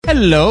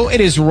Hello, it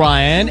is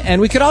Ryan,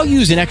 and we could all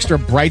use an extra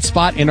bright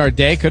spot in our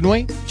day, couldn't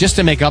we? Just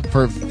to make up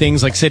for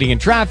things like sitting in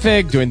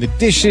traffic, doing the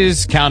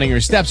dishes, counting your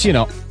steps, you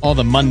know, all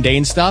the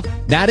mundane stuff.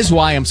 That is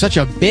why I'm such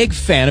a big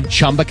fan of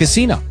Chumba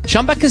Casino.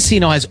 Chumba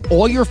Casino has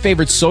all your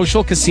favorite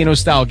social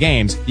casino-style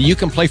games that you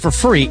can play for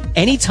free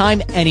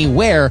anytime,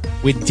 anywhere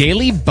with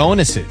daily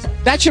bonuses.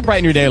 That should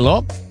brighten your day a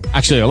little.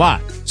 Actually, a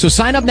lot. So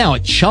sign up now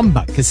at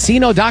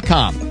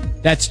ChumbaCasino.com.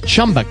 That's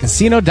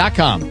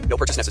ChumbaCasino.com. No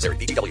purchase necessary.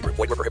 VGW Group.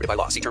 Void where prohibited by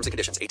law. See terms and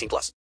conditions.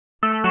 18+.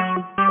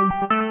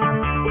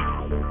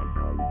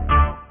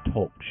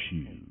 Talk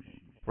shoes.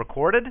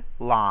 Recorded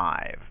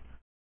live.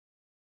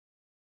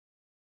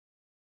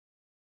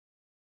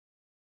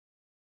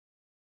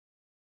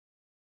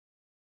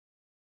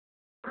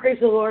 Praise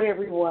the Lord,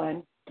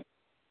 everyone.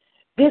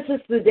 This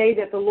is the day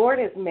that the Lord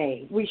has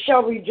made. We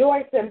shall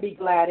rejoice and be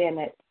glad in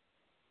it.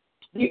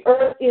 The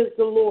earth is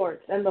the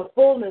Lord's and the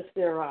fullness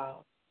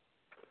thereof.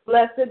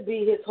 Blessed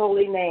be his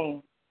holy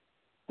name.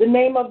 The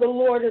name of the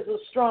Lord is a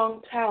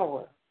strong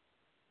tower.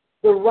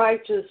 The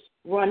righteous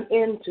run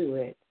into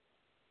it,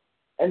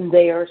 and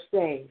they are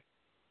saved.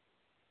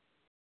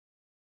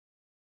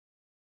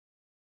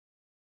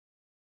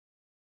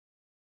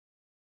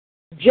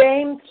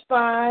 James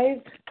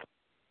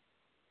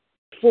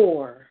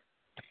 5:4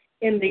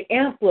 in the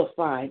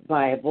Amplified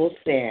Bible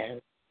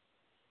says,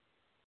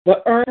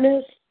 the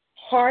earnest,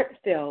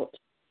 heartfelt,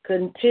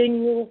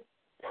 continual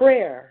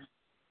prayer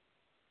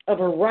of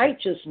a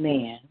righteous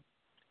man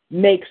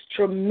makes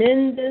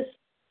tremendous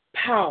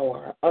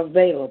power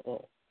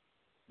available,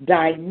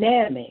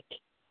 dynamic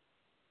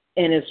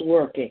in its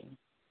working.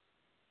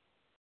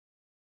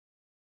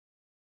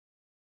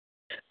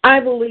 I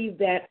believe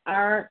that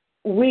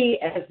we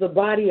as the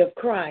body of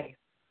Christ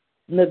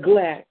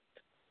neglect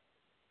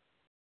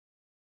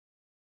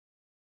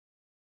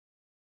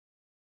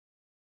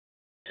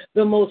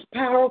the most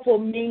powerful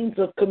means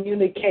of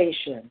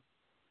communication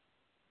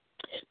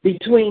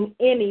between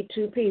any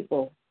two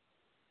people.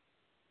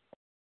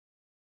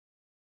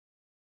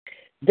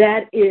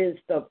 That is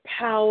the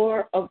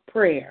power of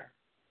prayer.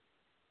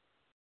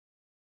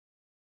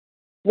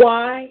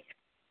 Why?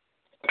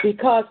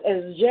 Because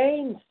as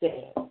James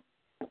said,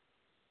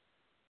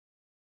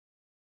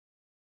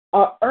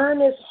 an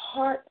earnest,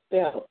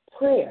 heartfelt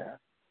prayer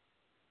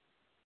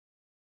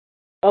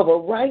of a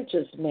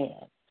righteous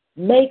man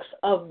makes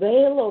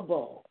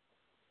available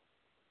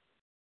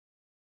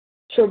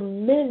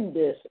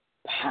tremendous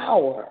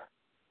power.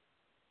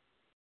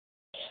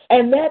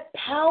 And that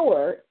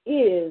power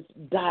is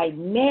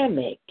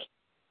dynamic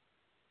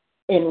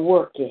in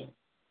working.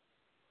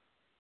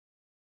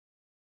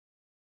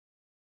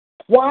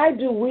 Why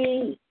do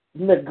we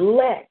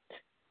neglect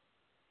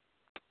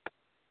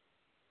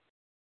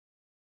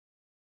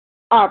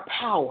our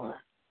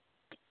power?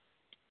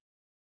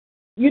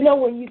 You know,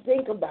 when you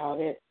think about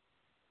it,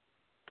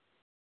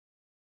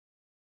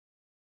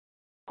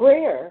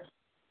 prayer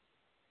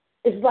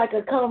is like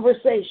a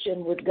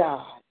conversation with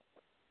God.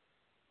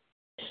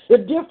 The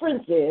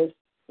difference is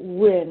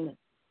when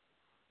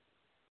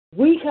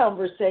we have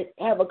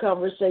a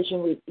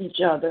conversation with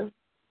each other,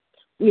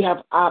 we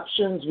have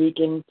options. We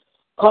can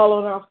call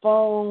on our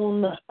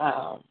phone.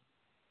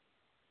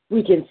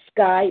 We can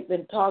Skype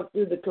and talk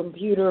through the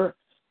computer.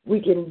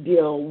 We can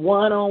deal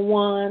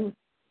one-on-one.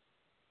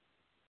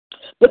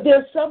 But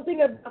there's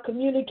something about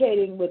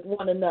communicating with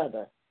one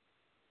another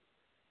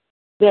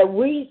that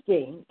we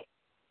think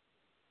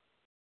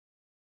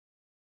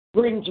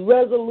brings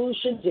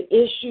resolution to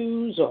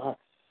issues, or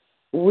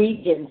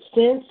we can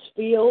sense,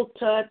 feel,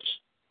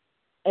 touch,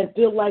 and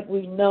feel like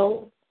we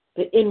know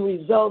the end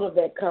result of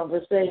that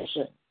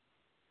conversation.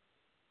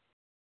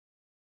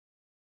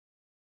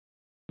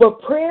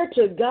 But prayer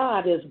to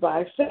God is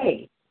by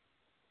faith.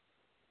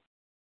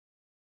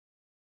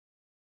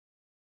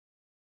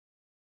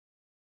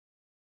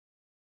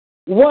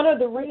 One of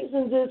the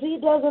reasons is he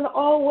doesn't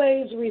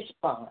always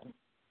respond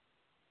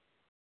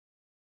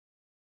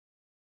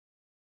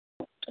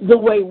the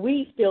way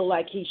we feel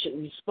like he should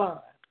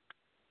respond,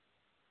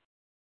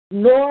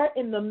 nor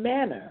in the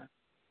manner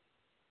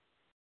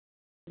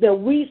that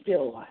we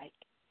feel like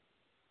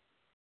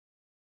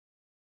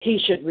he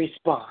should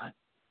respond.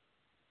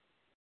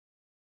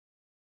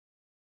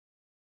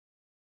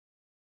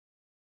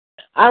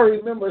 I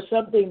remember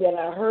something that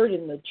I heard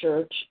in the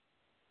church.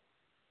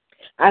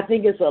 I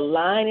think it's a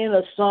line in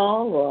a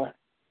song or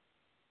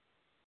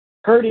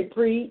heard it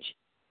preached.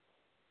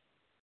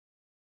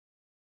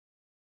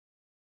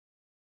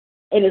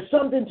 And it's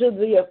something to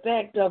the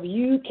effect of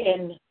he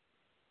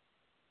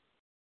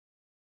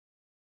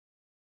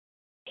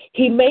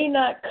may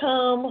not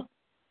come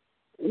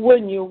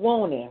when you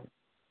want him,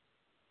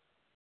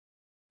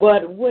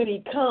 but when he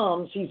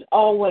comes, he's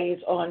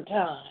always on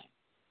time.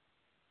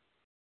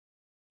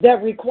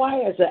 That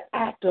requires an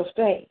act of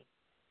faith.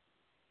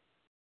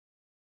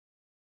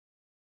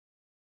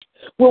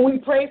 When we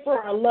pray for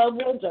our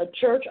loved ones, our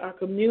church, our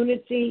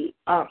community,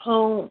 our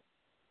home,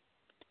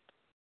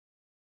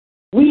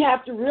 we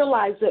have to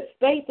realize that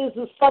faith is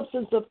the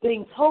substance of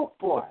things hoped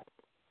for,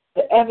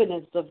 the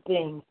evidence of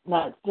things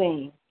not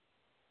seen.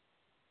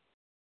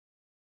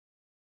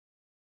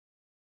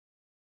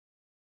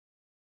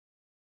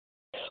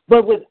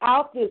 But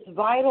without this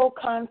vital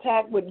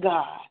contact with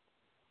God,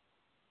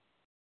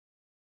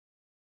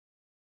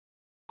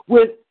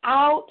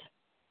 without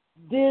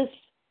this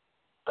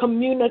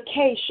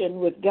communication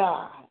with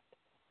God,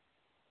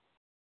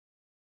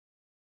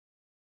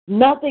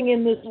 nothing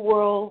in this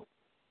world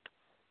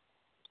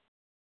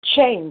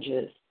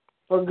changes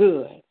for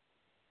good.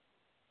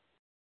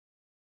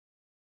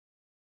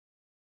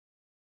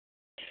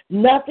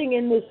 Nothing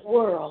in this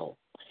world.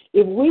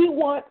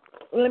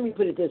 Let me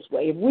put it this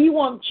way, if we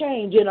want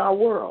change in our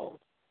world,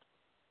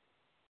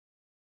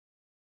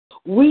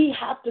 we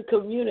have to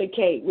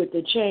communicate with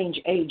the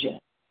change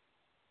agent.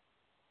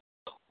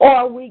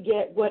 Or we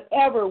get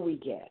whatever we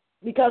get,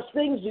 because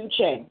things do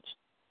change.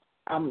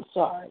 I'm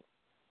sorry.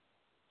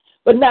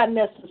 But not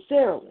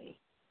necessarily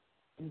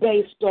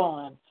based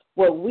on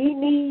what we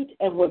need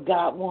and what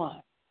God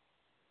wants.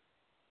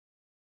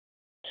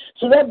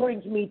 So that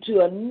brings me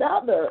to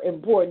another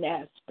important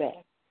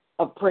aspect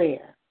of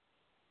prayer.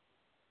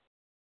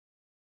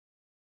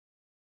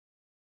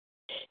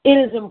 It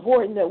is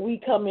important that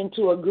we come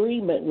into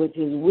agreement with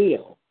His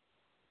will.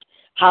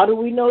 How do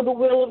we know the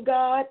will of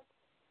God?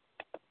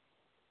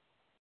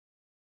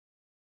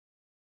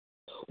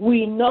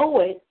 We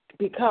know it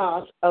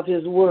because of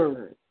His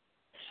Word.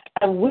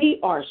 And we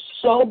are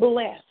so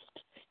blessed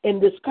in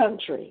this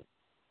country.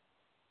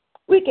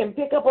 We can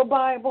pick up a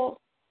Bible.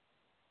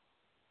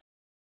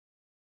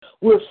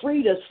 We're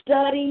free to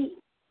study,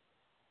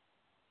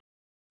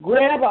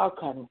 grab our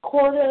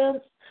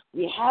concordance.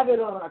 We have it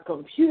on our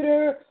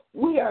computer.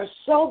 We are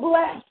so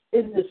blessed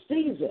in this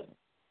season.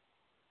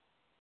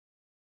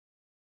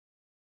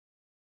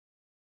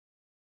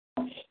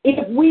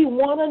 If we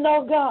want to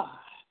know God,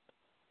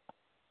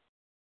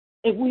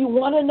 if we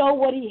want to know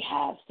what He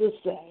has to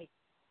say,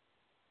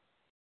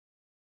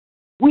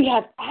 we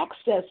have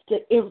access to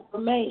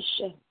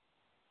information.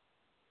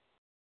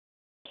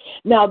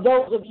 Now,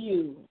 those of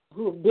you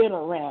who have been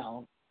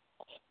around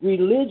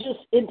religious,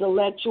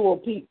 intellectual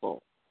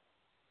people,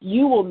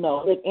 you will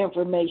know that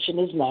information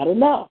is not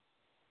enough.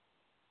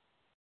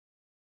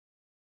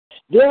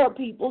 There are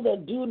people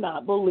that do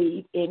not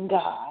believe in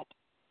God,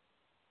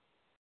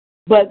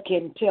 but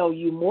can tell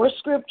you more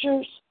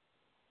scriptures,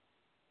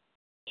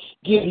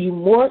 give you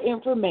more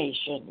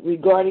information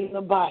regarding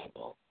the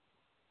Bible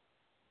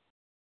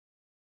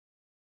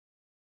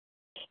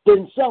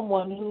than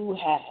someone who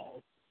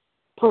has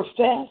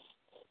professed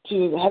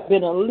to have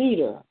been a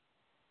leader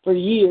for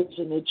years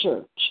in the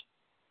church.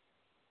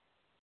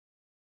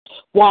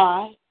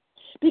 Why?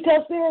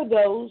 Because there are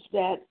those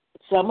that,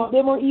 some of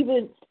them are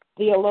even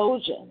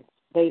theologians.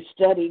 They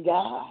study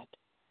God.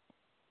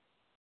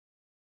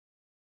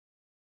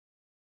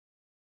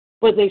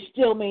 But they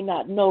still may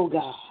not know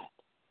God.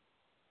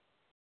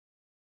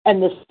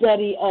 And the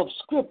study of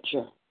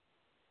Scripture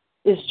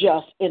is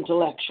just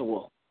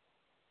intellectual.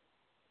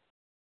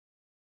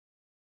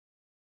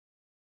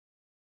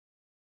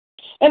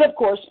 And of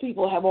course,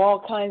 people have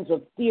all kinds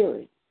of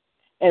theories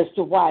as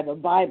to why the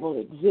Bible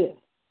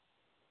exists.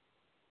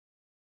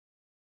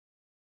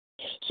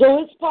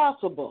 So it's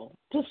possible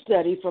to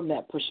study from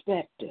that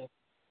perspective.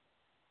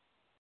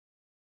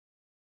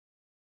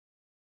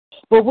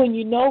 But when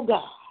you know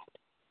God,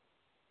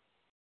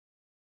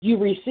 you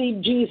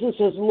receive Jesus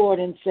as Lord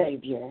and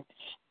Savior,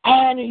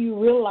 and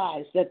you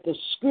realize that the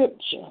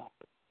Scripture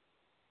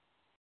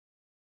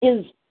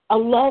is a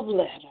love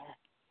letter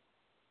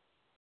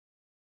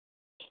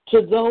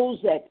to those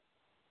that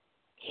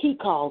He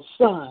calls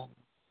sons.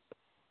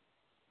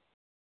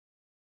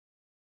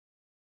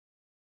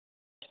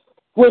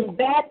 When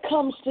that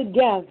comes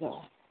together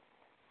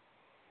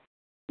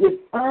with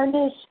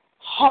earnest,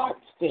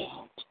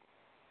 heartfelt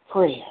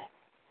prayer,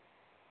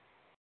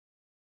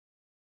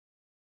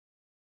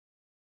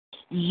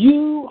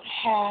 you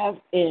have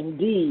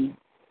indeed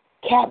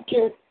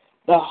captured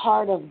the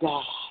heart of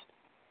God,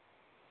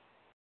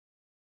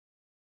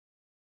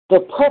 the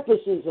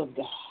purposes of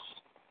God,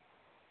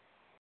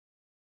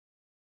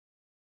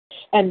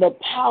 and the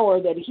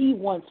power that He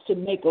wants to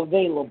make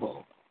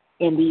available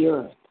in the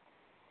earth.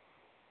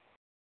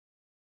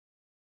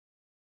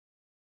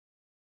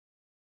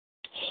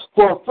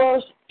 For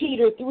 1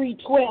 Peter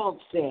 3:12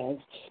 says,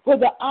 "For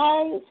the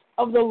eyes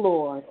of the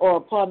Lord are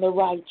upon the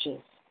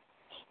righteous,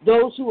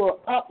 those who are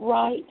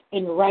upright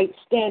in right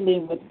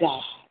standing with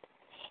God,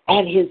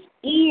 and His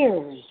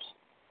ears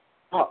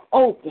are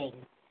open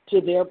to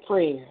their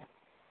prayer."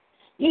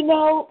 You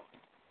know,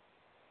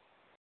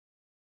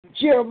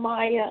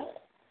 Jeremiah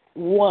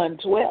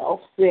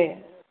 1:12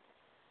 says,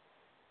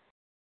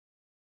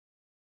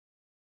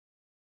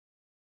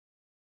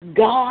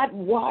 God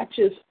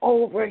watches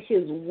over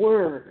His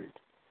word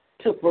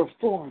to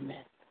perform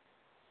it.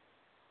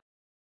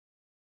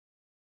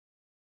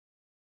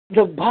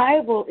 The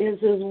Bible is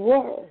His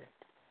word.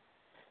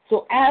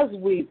 So as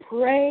we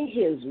pray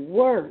His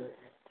word,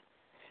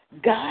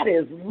 God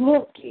is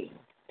looking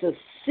to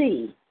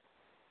see.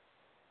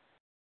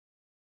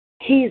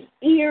 His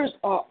ears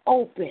are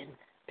open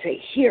to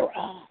hear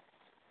us.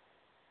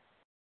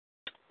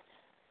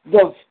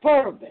 The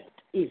fervent,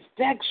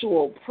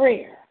 effectual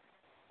prayer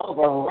of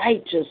a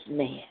righteous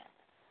man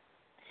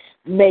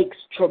makes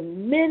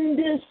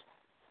tremendous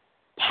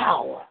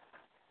power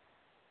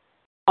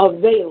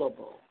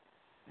available,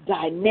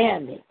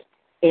 dynamic,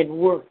 and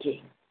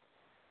working.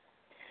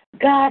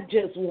 God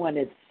just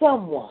wanted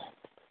someone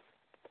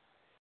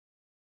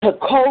to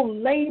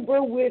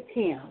co-labor with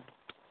him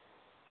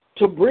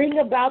to bring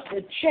about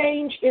the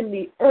change in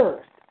the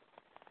earth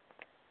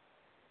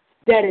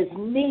that is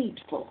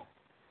needful.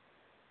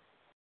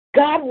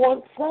 God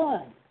wants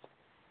sons.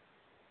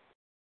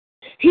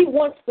 He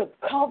wants to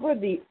cover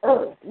the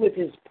earth with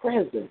his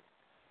presence,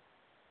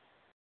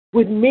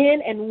 with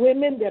men and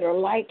women that are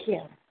like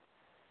him,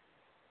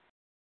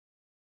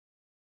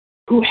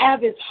 who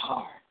have his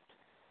heart,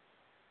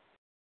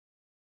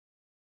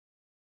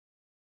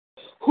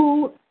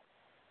 who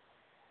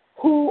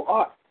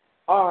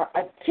are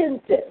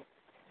attentive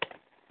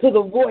to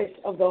the voice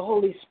of the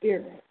Holy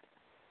Spirit,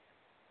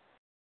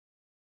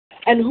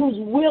 and who's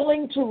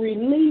willing to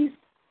release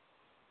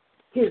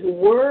his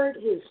word,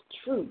 his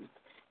truth,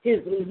 his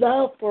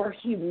love for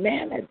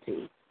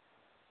humanity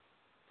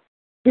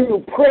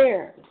through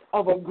prayers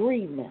of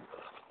agreement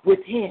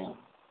with him.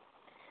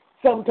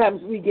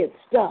 Sometimes we get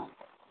stuck.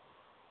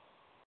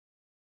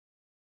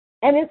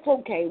 And it's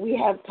okay. We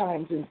have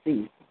times and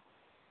seasons.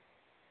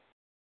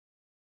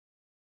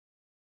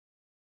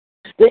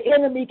 The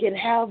enemy can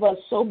have us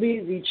so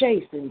busy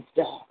chasing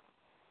stuff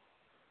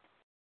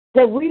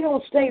that we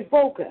don't stay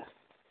focused.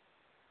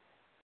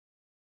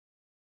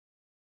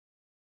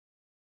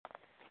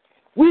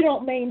 We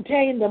don't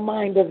maintain the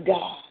mind of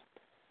God.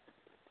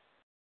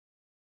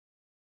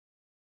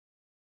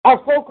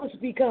 Our focus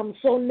becomes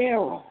so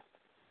narrow.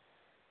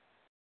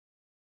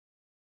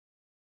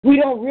 We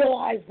don't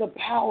realize the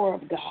power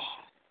of God.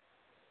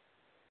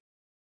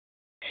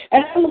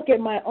 And I look at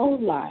my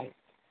own life.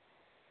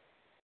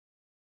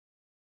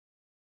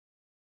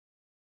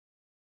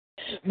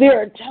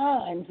 There are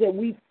times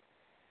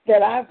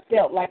that I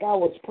felt like I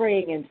was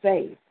praying in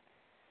faith.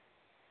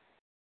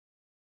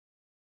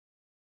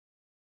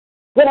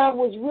 But I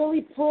was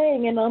really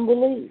praying in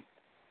unbelief.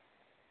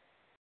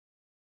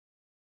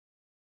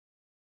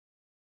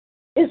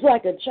 It's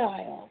like a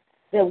child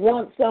that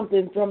wants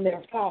something from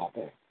their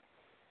father,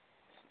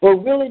 but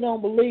really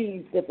don't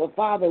believe that the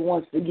father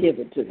wants to give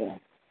it to them.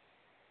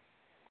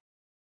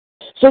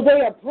 So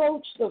they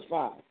approach the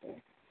father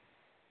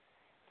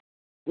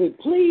with,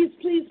 please,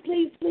 please,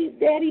 please, please,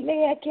 Daddy,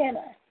 may I, can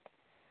I?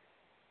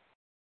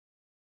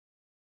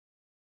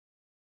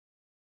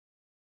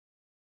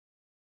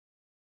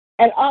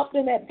 And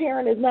often that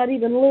parent is not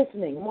even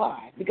listening.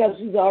 Why? Because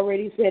he's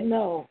already said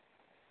no.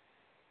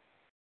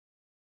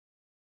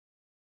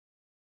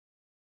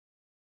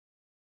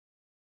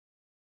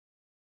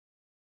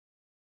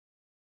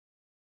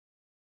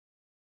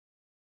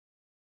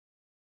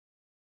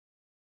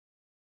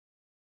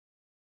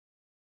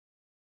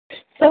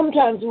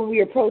 Sometimes when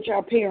we approach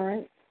our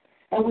parents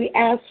and we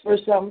ask for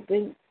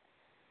something,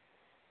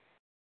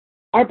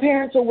 our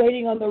parents are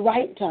waiting on the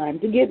right time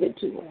to give it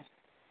to us.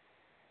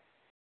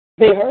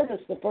 They heard us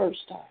the first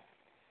time.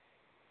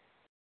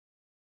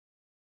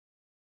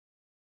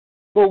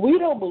 But we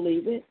don't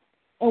believe it,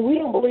 and we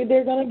don't believe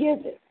they're going to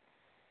give it.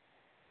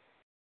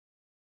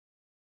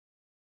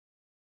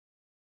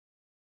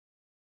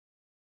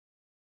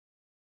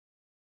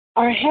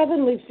 Our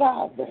Heavenly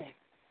Father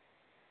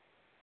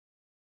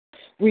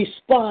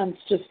responds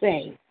to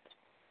faith.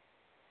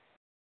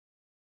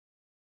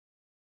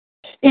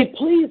 It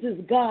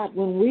pleases God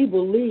when we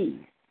believe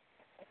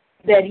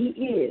that he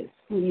is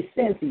who he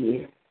says he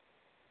is.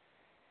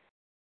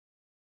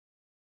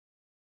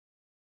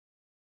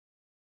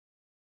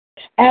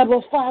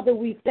 Abba, Father,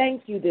 we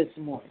thank you this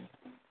morning.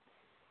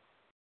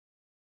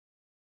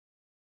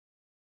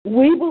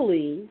 We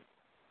believe,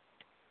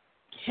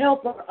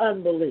 help our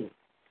unbelief.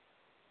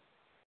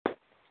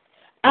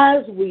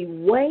 As we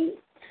wait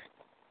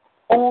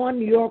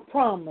on your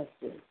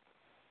promises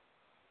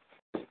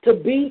to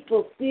be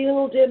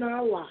fulfilled in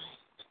our lives,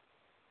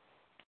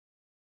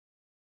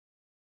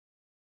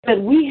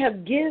 that we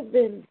have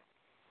given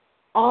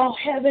all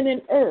heaven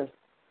and earth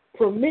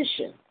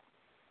permission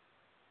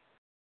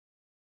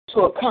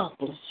to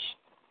accomplish.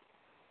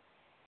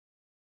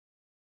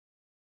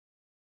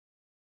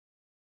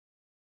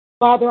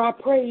 Father, I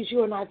praise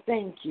you and I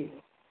thank you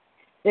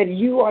that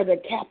you are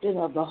the captain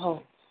of the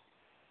host.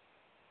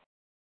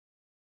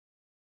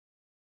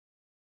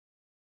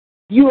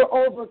 You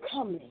are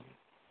overcoming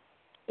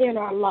in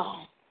our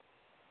lives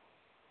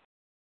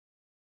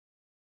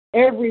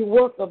every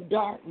work of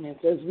darkness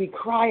as we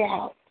cry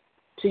out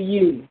to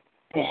you,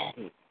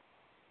 Daddy.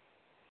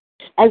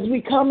 As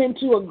we come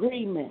into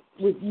agreement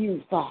with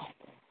you, Father.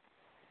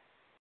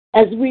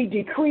 As we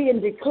decree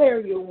and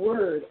declare your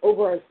word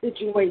over our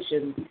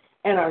situations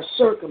and our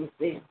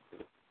circumstances.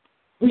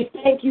 We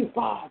thank you,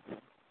 Father,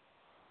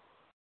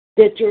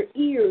 that your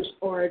ears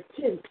are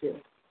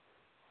attentive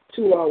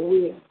to our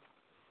will.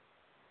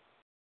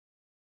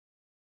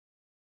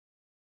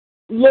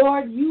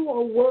 Lord, you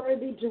are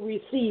worthy to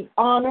receive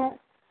honor,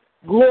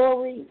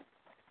 glory,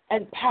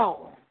 and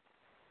power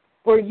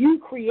For you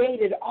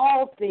created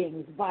all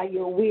things by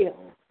your will.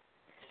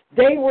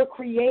 They were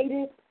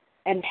created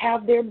and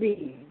have their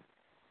being.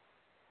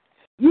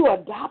 You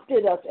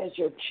adopted us as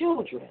your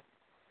children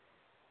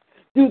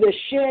through the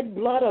shed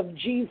blood of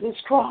Jesus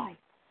Christ,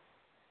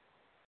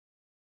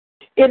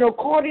 in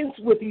accordance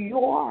with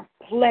your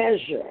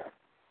pleasure,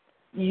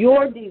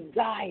 your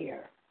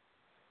desire.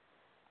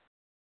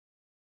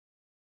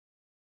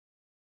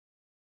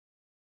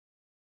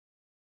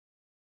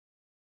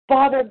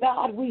 Father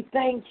God, we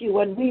thank you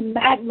and we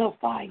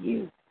magnify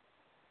you.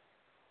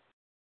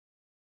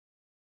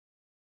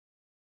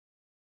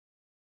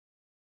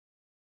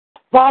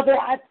 Father,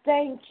 I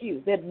thank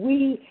you that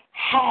we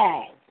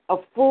have a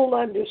full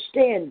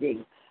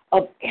understanding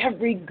of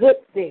every good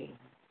thing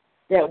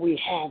that we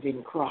have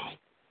in Christ.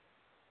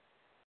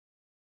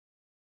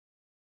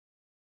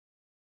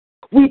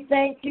 We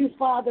thank you,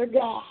 Father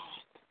God,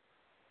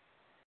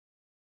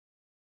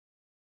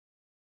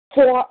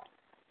 for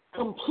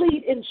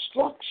complete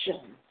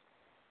instruction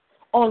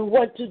on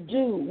what to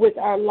do with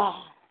our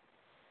lives.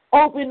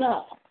 Open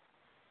up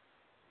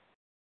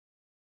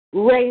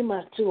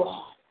Rhema to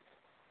us.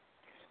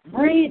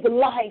 Breathe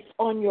life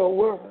on your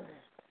word.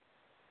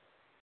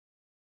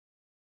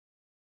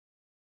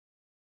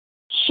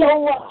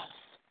 Show us.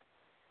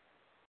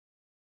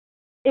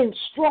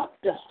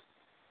 Instruct us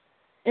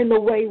in the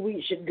way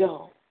we should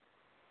go.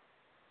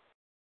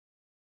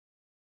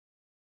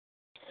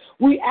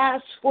 We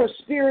ask for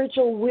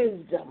spiritual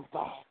wisdom,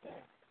 Father,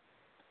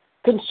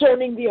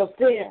 concerning the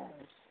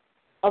affairs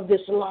of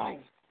this life.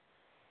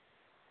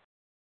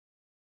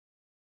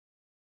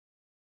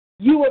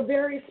 You were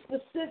very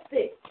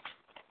specific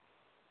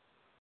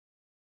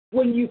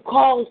when you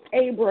called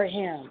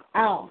Abraham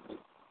out.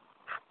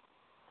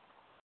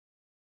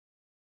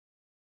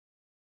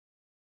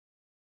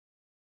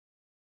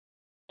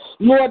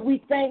 Lord,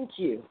 we thank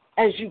you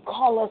as you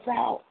call us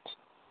out.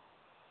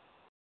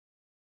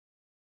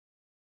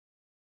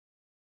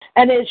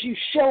 And as you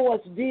show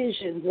us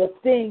visions of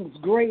things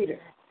greater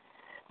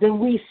than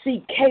we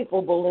see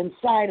capable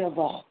inside of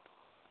us,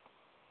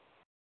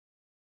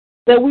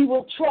 that we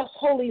will trust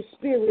Holy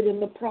Spirit in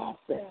the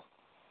process.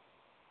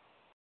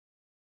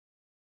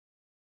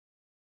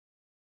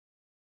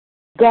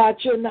 God,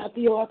 you're not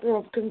the author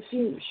of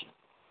confusion.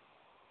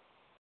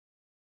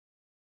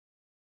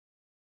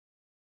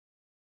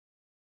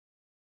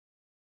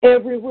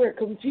 Everywhere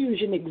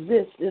confusion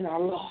exists in our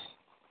life,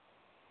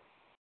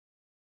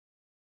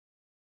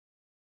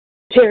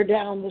 tear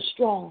down the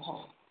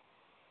stronghold.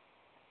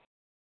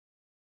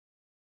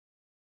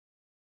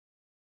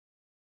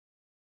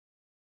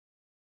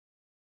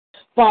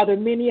 Father,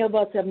 many of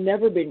us have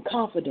never been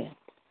confident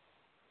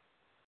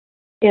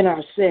in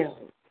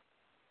ourselves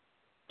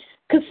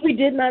because we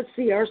did not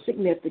see our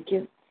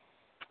significance.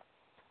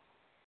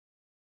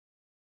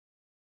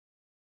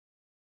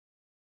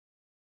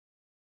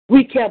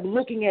 We kept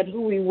looking at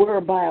who we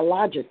were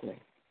biologically.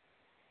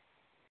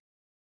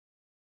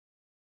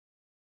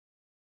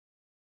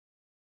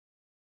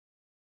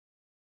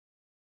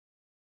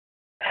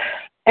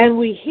 And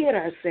we hid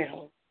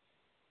ourselves.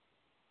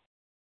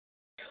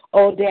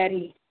 Oh,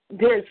 Daddy,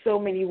 there's so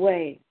many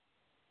ways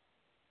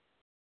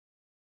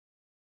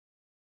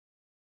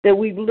that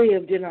we've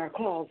lived in our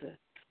closet,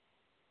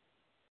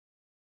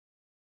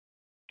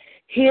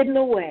 hidden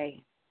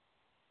away.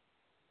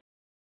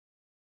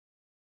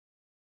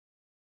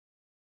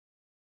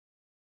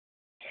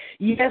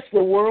 Yes,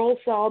 the world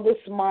saw the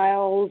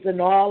smiles and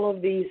all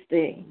of these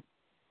things.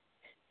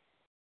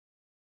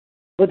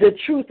 But the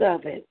truth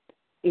of it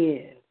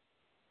is,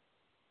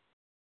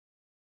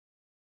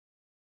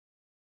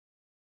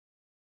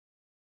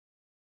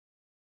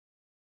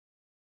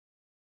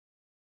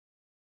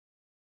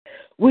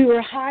 we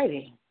were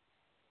hiding.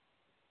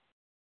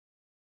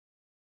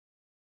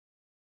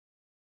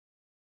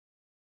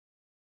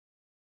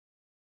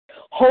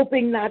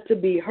 Hoping not to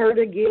be hurt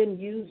again,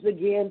 used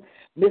again,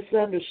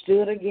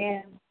 misunderstood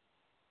again,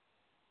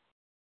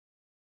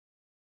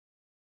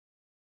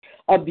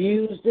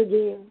 abused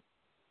again.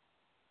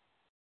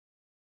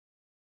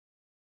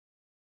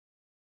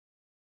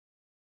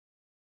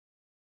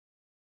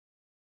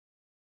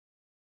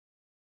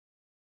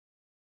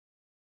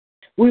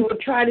 We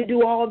would try to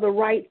do all the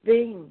right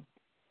things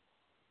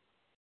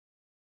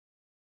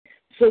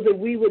so that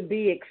we would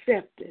be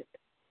accepted,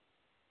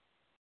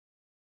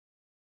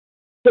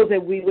 so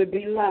that we would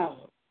be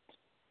loved.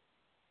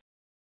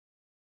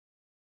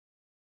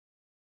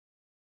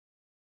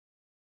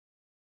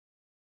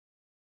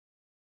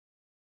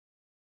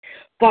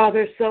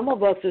 Father, some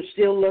of us are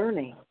still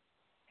learning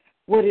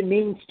what it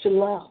means to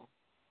love.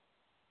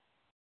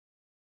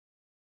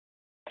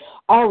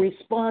 Our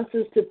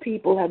responses to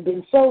people have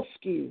been so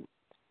skewed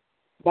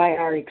by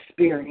our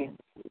experience.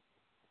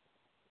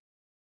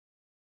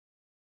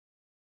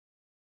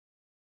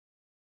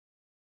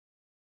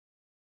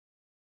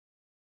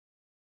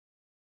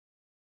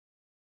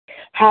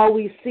 How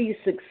we see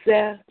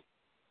success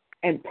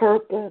and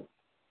purpose.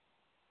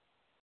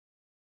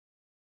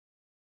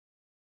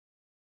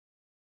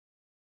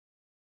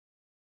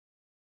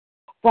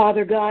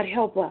 Father God,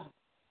 help us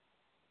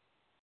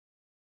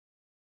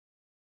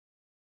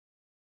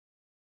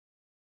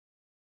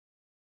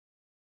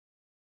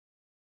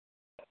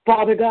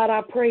Father God,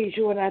 I praise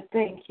you and I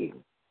thank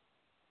you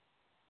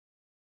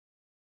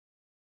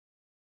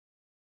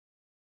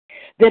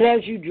that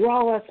as you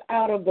draw us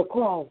out of the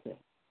closet,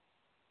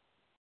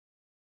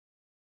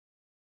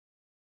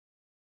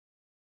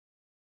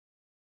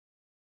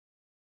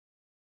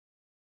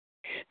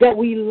 that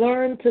we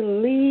learn to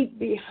leave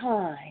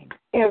behind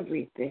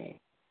everything.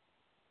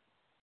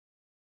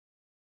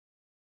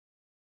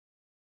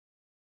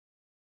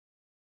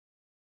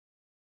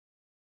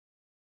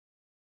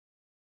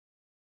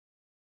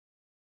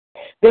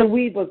 That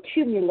we've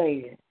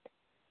accumulated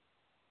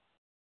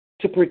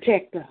to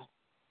protect us.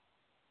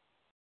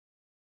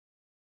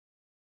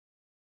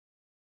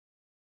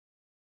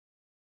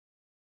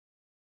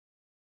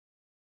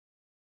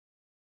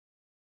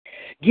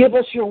 Give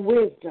us your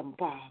wisdom,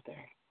 Father.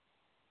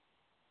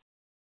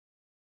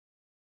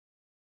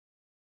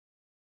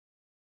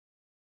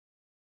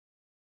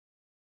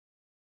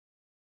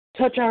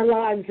 Touch our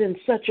lives in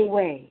such a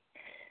way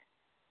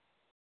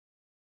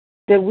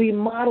that we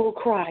model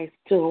Christ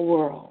to a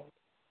world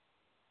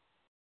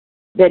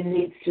that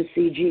needs to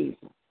see Jesus.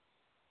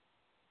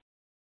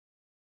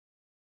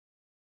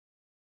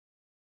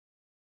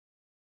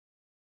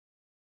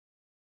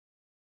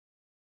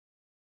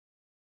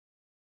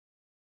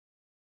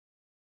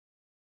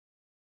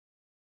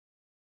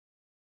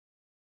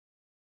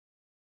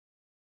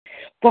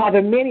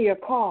 Father, many are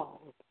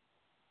called,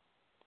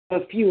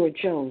 but few are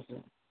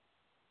chosen.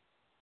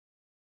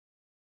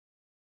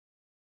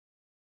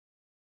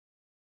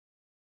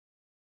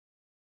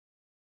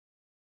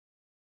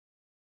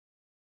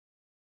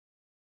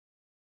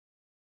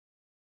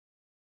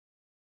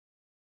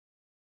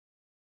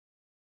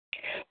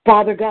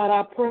 Father God,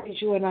 I praise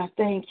you and I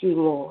thank you,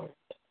 Lord,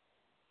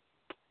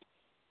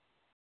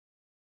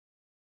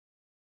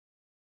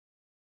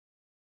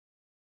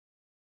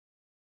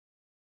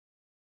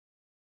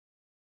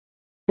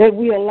 that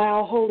we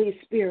allow Holy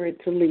Spirit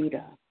to lead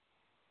us.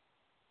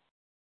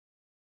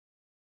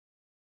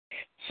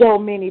 So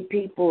many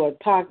people are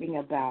talking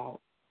about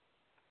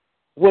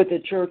what the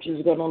church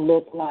is going to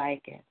look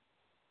like. And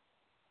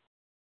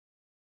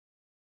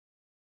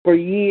for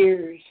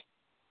years,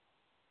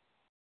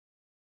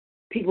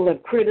 people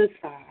have criticized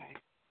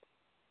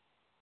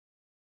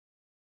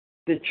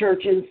the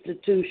church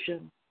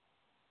institution.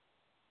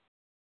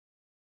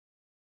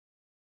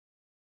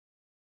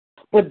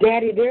 But,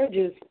 Daddy, they're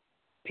just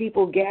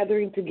people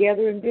gathering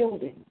together and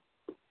building.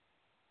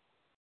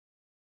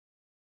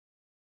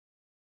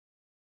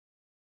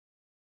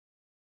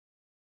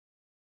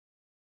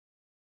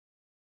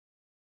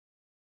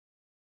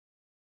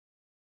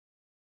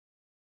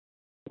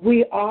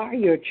 We are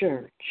your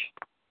church.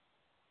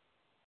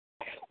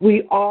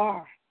 We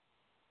are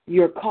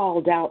your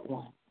called out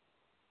one.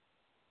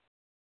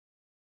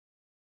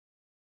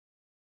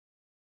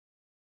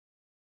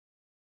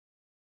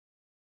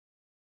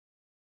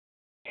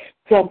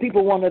 Some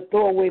people want to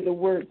throw away the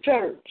word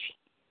church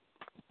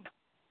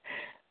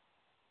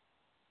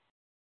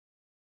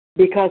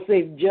because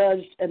they've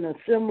judged an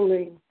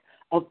assembling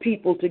of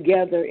people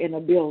together in a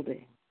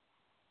building.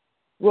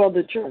 Well,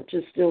 the church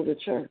is still the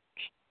church,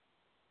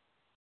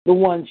 the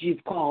ones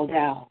you've called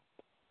out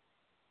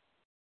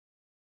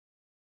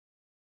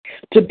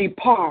to be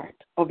part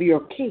of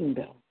your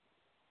kingdom.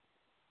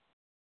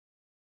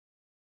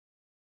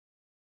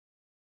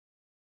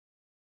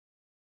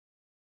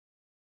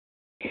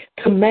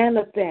 To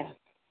manifest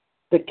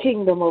the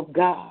kingdom of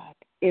God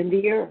in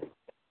the earth.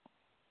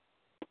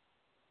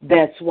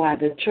 That's why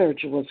the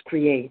church was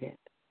created.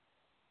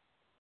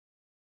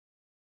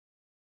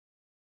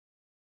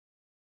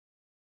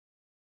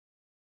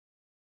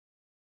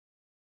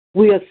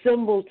 We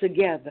assemble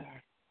together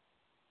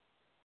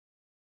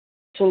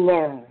to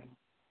learn,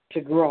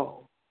 to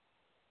grow,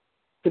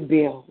 to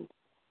build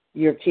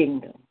your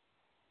kingdom.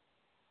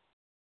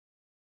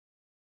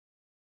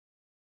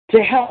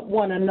 To help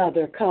one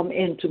another come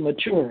into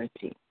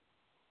maturity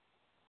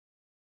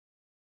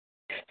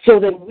so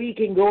that we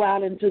can go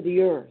out into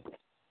the earth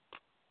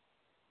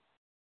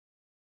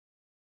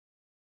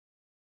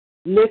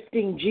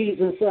lifting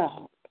Jesus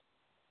up,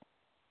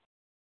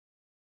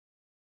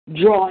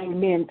 drawing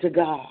men to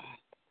God.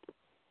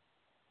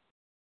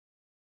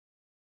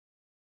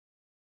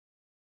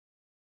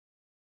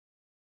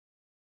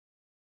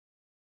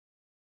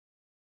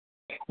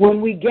 When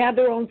we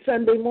gather on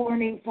Sunday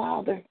morning,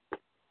 Father,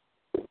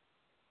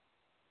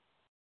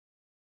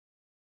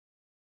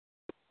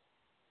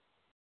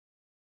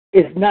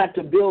 it's not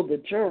to build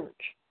the church.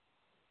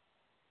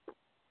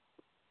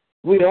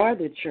 We are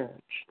the church.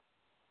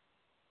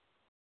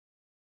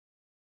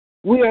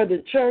 We are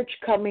the church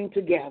coming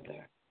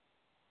together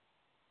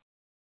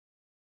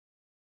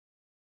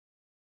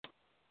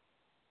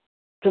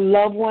to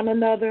love one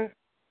another,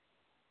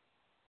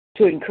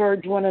 to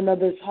encourage one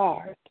another's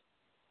heart,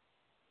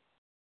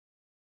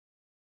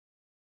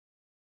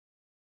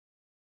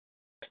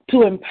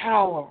 to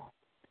empower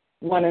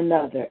one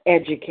another,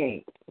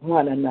 educate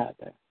one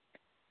another,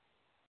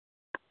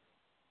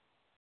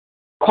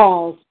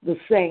 cause the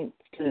saints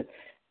to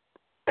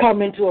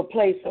come into a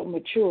place of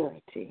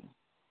maturity.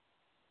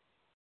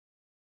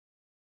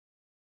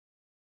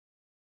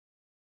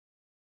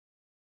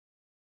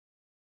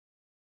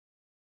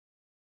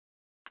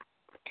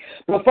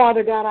 But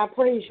Father God, I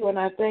praise you and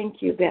I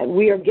thank you that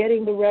we are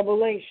getting the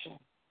revelation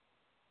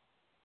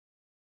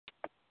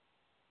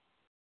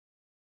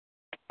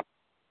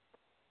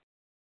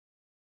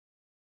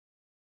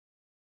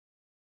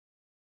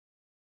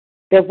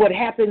that what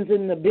happens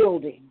in the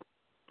building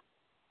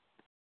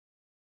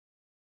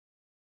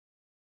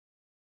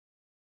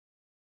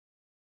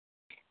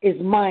is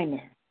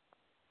minor.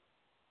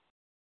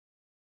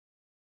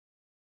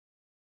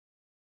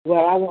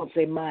 Well, I won't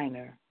say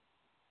minor.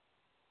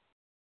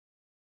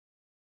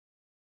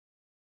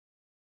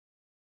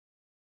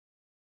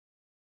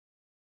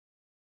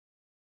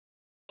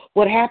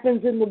 What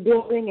happens in the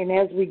building and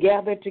as we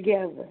gather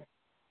together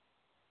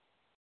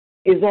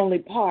is only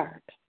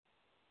part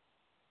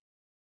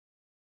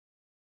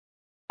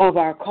of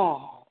our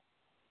call.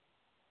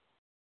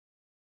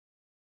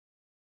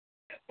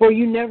 For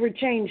you never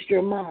changed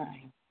your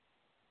mind.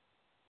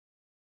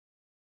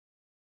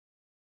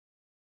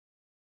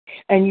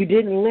 And you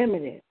didn't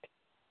limit it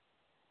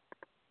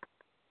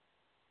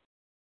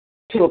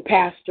to a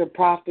pastor,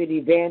 prophet,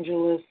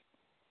 evangelist,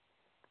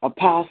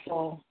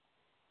 apostle,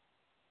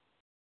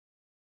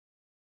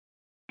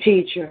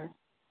 teacher,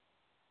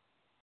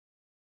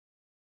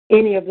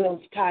 any of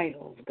those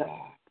titles,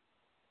 God.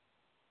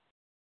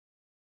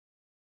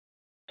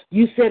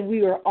 You said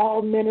we are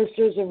all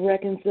ministers of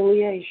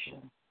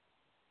reconciliation.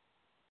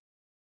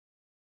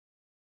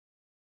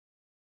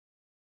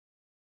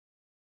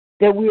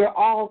 That we are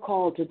all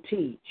called to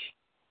teach,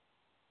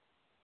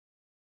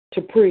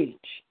 to preach,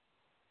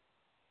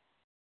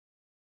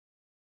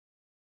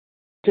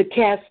 to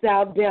cast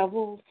out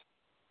devils,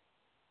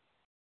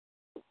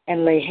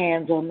 and lay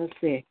hands on the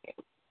sick.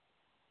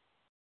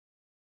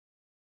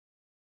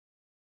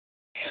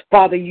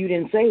 Father, you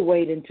didn't say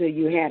wait until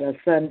you had a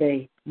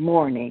Sunday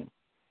morning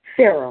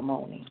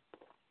ceremony.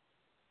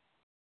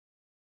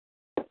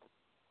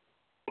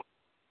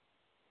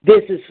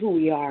 This is who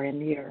we are in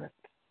the earth.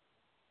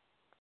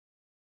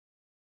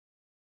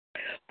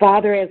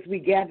 Father, as we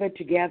gather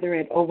together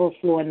at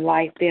Overflow and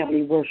Life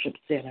Family Worship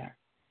Center,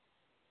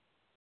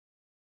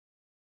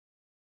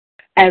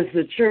 as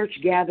the church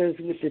gathers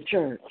with the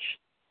church,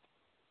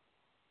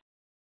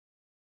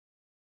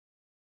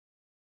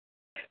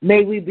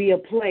 may we be a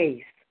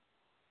place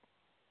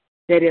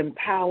that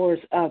empowers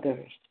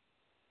others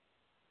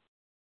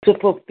to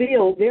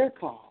fulfill their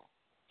call.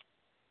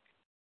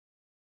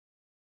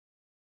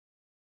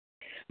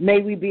 May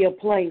we be a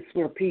place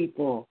where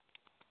people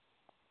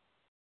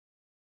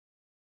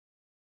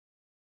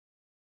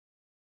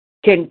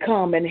can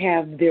come and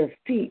have their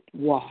feet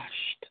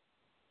washed.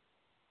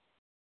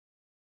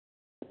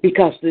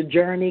 Because the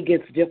journey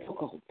gets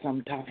difficult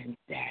sometimes,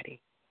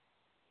 Daddy.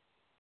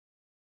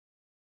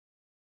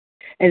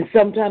 And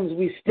sometimes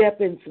we step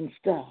in some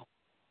stuff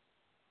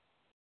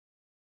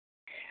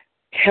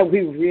that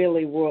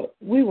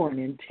we weren't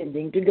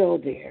intending to go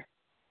there.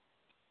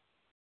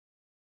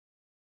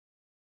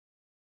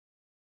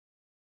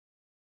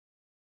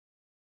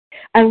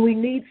 And we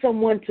need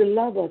someone to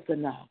love us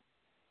enough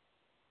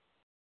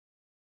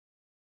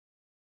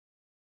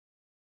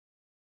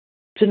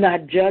to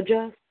not judge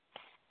us,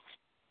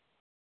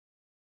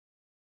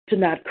 to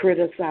not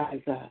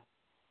criticize us,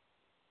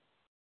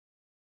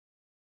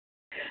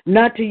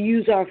 not to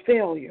use our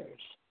failures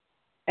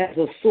as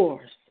a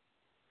source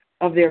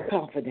of their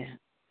confidence,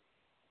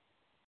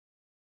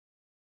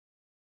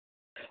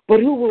 but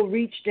who will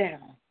reach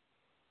down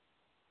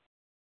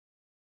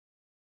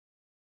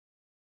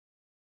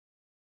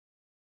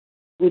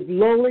with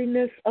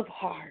lowliness of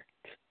heart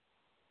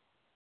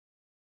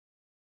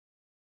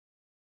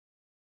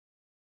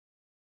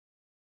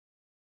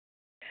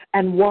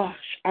and wash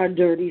our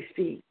dirty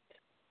feet,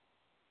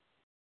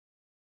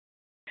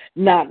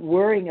 not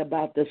worrying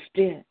about the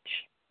stench,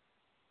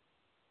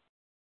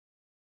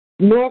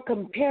 nor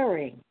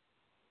comparing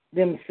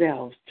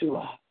themselves to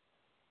us.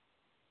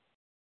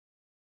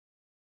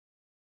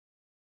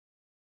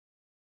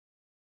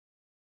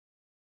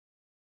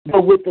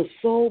 But with the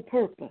sole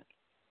purpose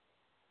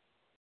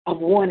of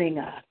wanting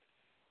us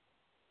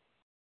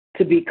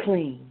to be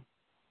clean.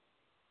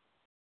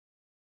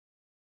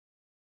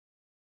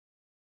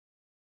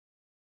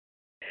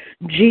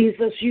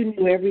 Jesus, you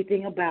knew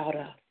everything about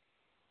us.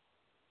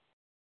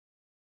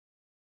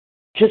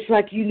 Just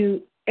like you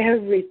knew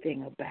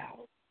everything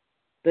about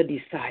the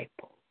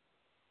disciples.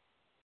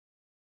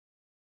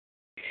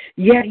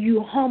 Yet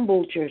you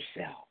humbled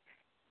yourself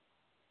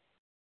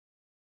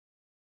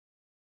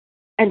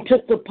and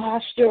took the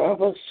posture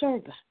of a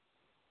servant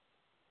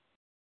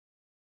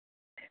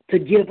to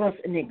give us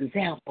an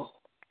example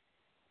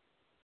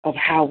of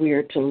how we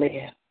are to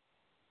live.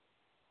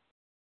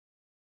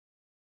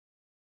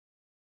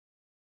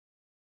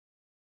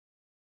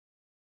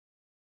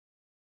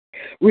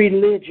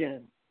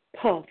 Religion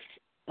puffs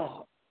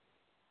up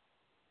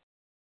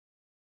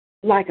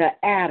like an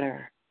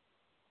adder.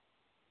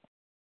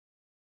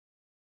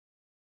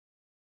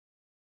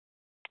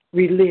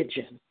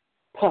 Religion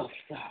puffs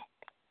up.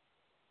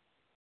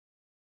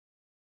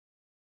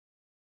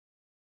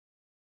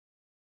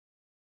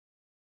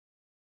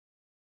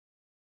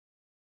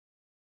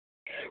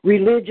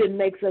 Religion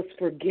makes us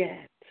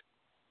forget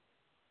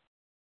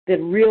that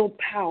real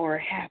power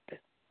happens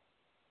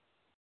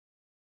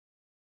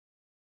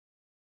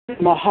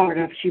from a heart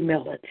of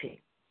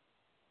humility.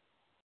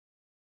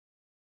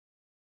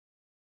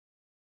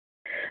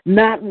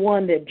 Not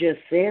one that just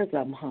says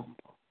I'm humble,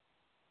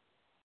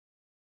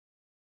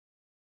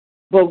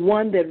 but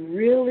one that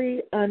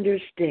really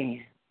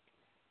understands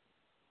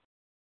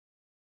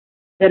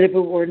that if it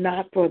were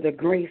not for the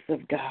grace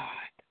of God,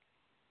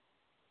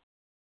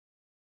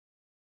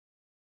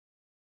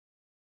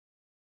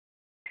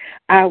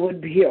 I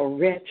would be a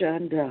wretch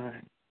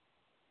undone.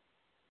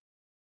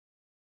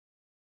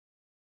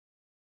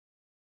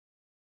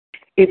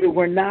 If it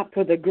were not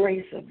for the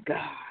grace of God,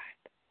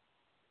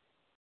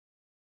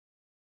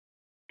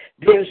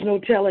 there's no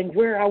telling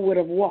where I would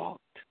have walked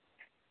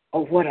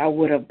or what I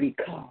would have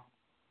become.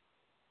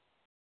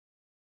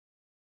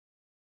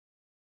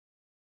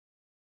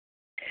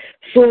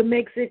 So it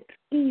makes it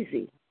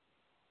easy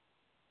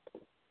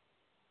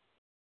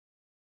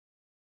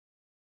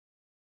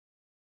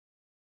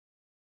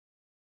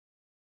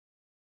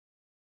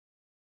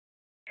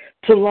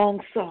to long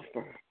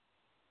suffer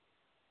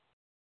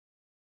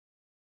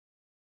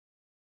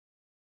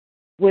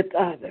with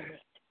others.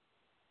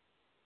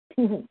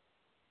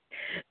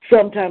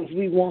 Sometimes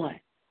we want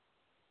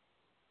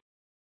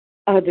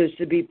others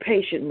to be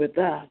patient with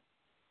us,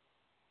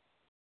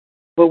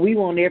 but we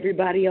want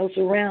everybody else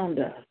around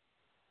us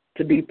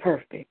to be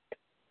perfect.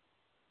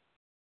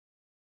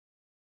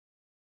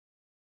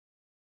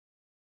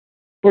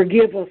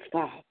 Forgive us,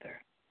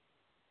 Father,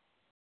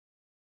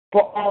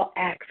 for all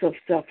acts of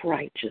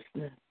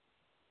self-righteousness.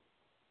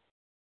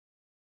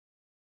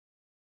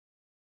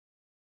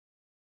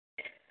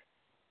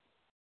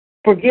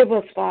 Forgive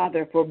us,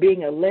 Father, for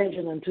being a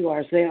legend unto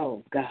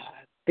ourselves, God,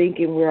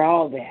 thinking we're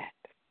all that.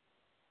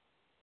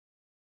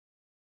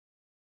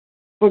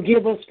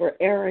 Forgive us for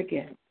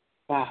arrogance,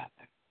 Father.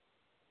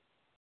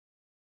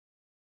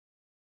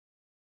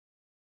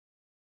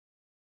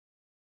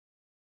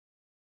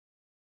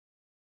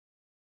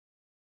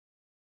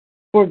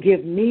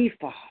 Forgive me,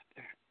 Father,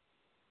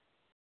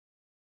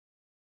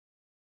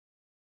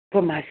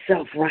 for my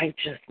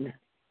self-righteousness.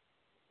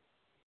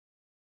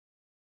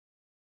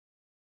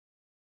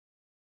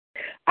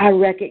 I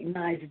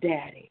recognize,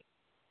 Daddy,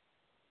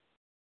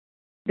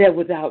 that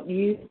without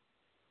you,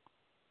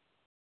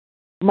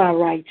 my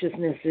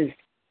righteousness is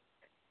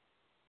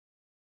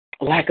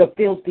like a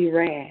filthy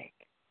rag.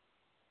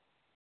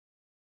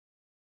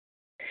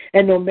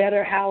 And no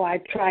matter how I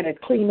try to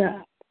clean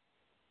up,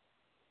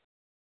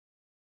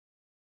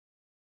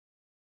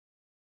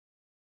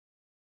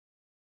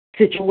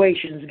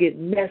 situations get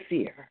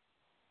messier.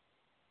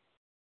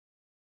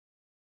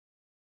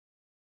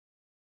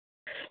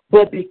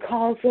 But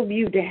because of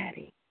you,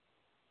 Daddy,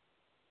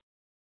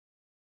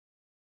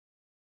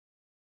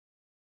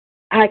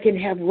 I can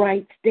have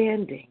right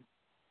standing.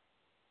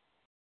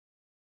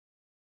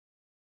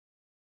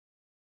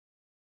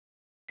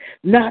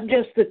 Not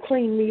just to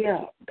clean me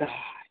up, God,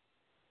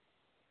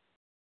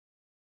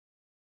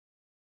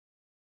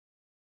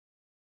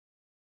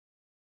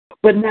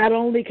 but not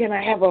only can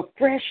I have a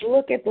fresh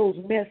look at those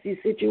messy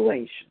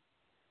situations,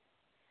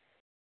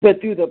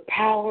 but through the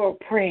power of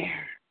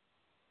prayer,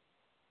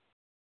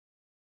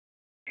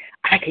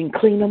 I can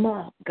clean them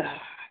up, God.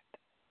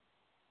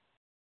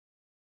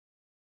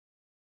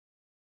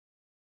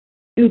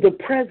 Through the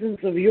presence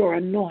of your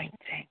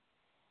anointing,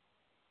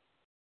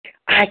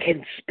 I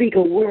can speak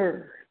a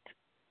word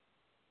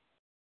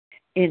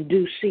in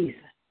due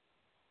season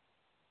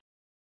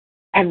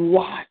and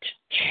watch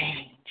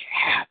change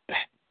happen.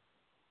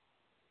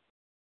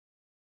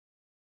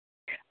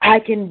 I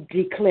can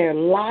declare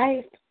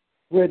life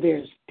where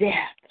there's death.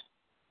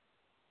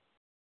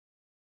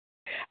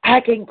 I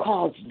can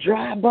cause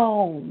dry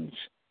bones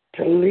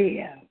to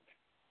live.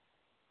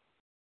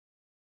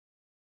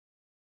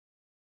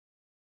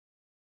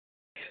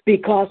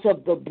 Because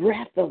of the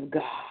breath of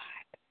God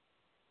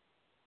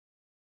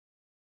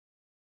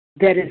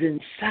that is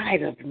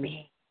inside of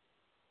me.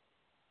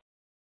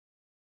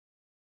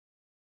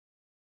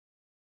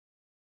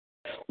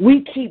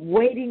 We keep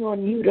waiting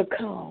on you to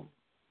come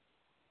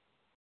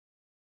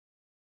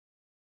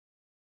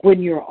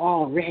when you're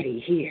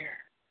already here.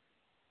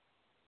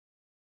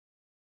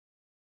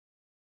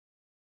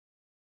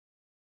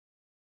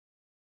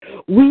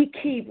 We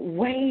keep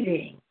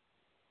waiting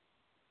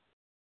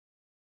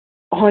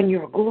on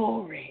your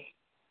glory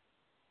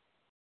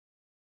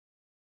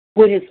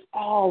when it's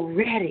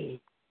already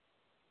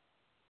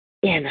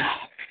in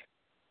us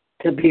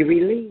to be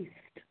released.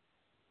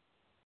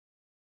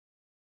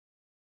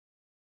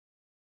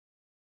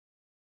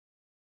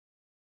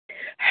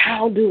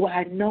 How do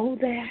I know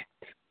that?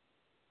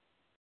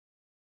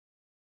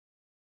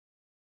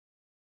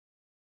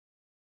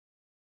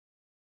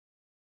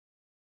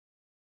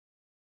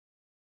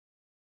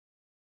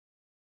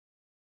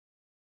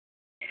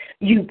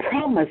 You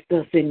promised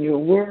us in your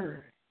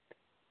word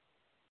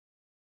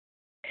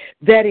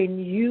that in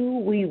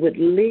you we would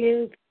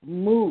live,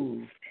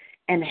 move,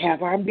 and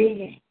have our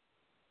being.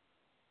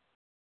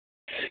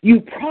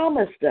 You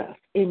promised us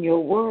in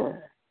your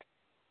word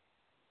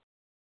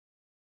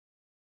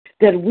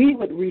that we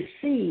would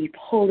receive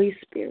Holy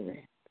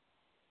Spirit.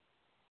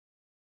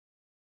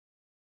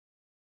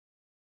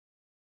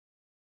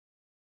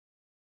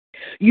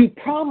 You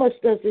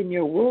promised us in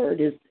your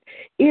word is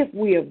if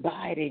we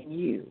abide in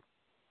you.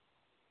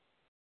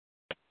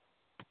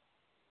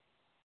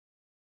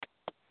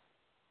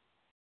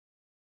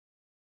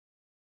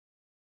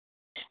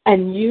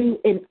 And you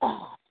in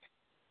us.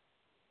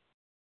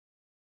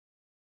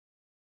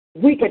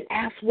 We can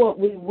ask what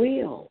we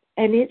will,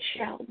 and it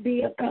shall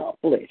be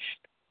accomplished.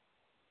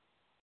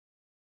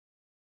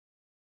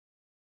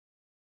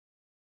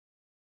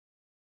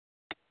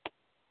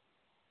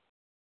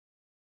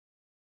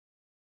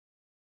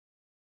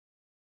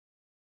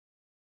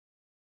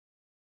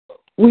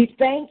 We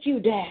thank you,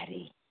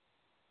 Daddy,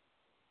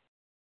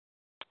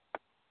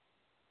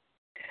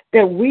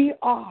 that we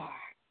are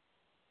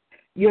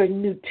your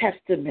New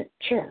Testament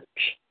church.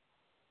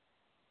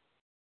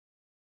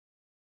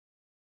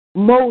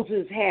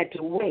 Moses had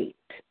to wait.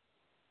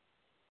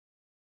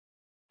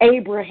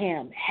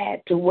 Abraham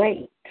had to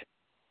wait.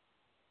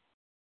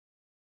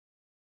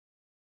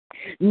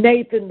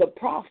 Nathan the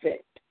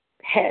prophet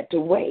had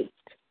to wait.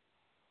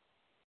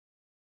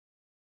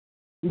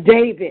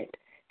 David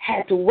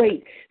had to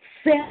wait.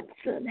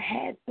 Samson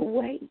had to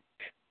wait.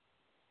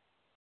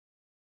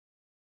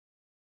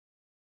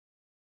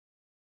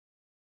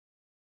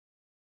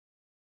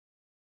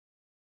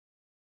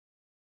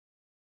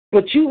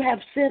 But you have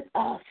sent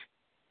us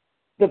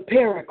the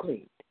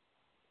Paraclete,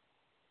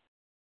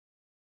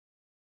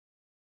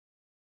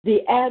 the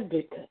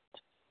Advocate,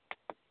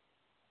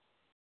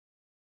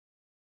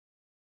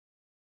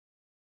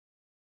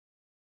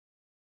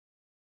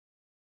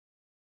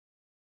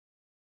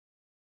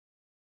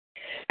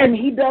 and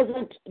he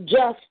doesn't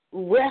just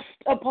rest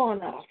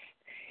upon us.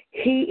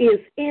 He is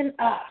in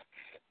us.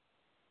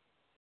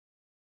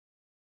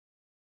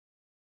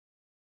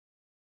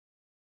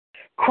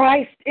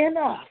 Christ in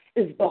us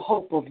is the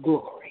hope of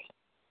glory.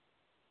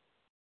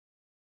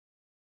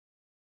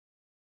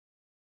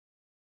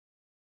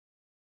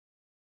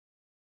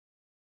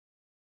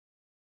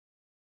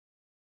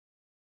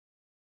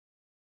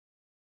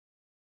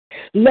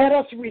 Let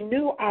us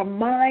renew our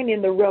mind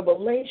in the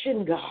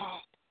revelation, God,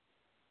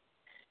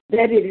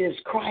 that it is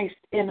Christ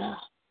in us.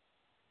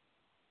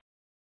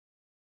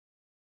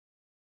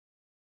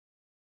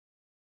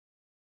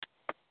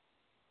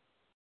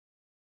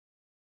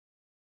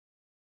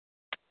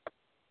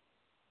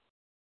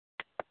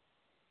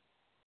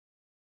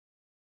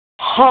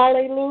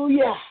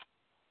 Hallelujah.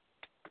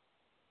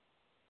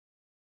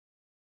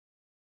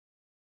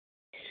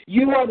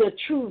 You are the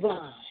true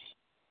vine.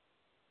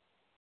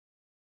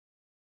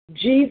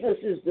 Jesus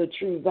is the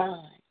true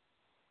vine.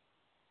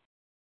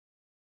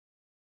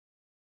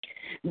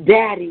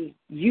 Daddy,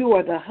 you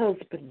are the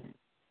husbandman.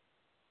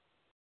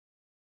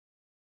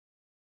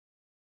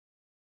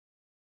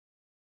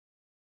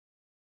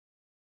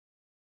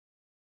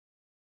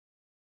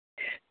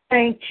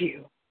 Thank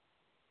you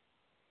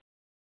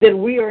that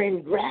we are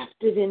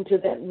engrafted into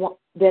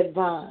that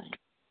vine.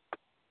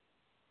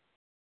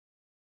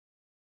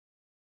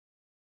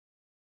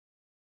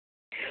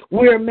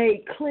 We are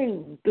made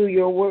clean through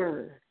your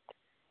word.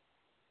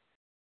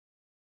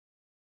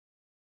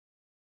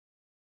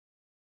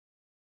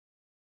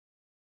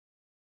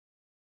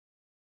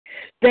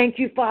 Thank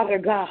you, Father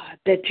God,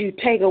 that you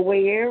take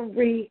away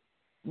every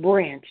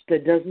branch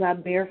that does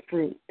not bear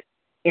fruit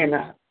in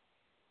us.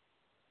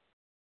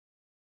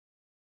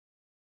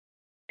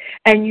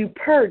 And you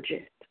purge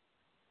it.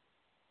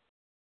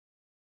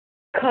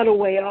 Cut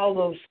away all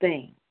those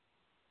things.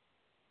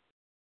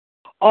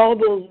 All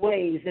those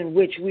ways in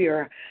which we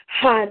are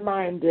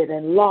high-minded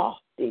and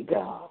lofty,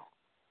 God.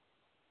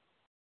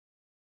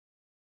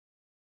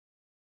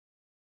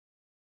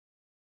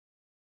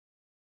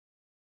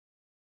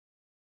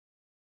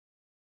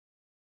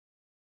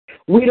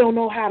 We don't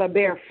know how to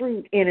bear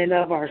fruit in and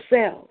of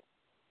ourselves.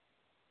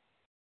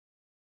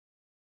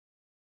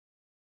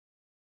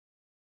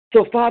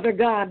 So, Father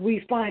God,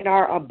 we find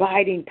our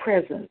abiding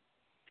presence.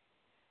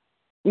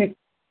 We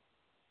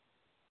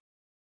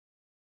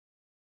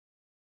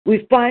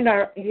find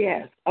our,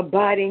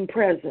 abiding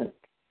presence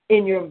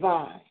in your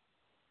vine.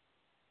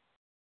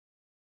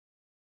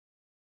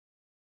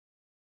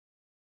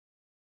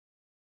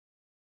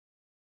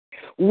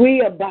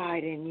 We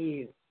abide in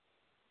you,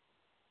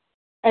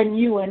 and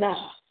you in us.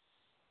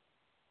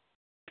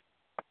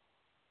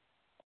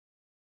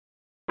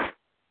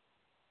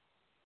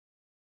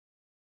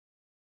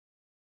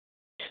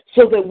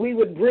 So that we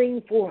would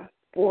bring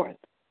forth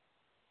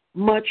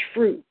much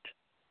fruit.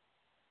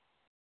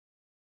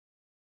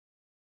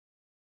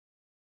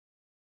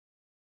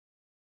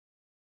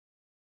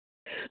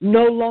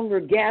 No longer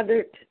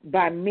gathered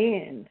by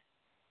men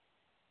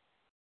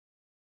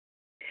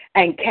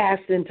and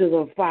cast into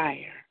the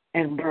fire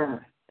and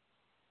burned.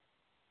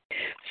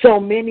 So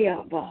many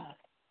of us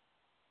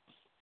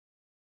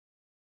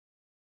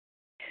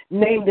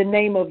name the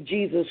name of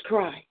Jesus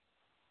Christ,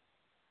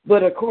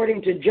 but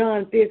according to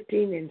John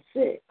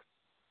 15:6,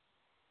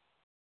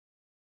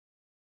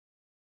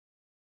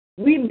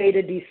 we made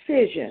a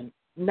decision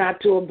not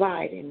to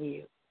abide in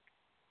you.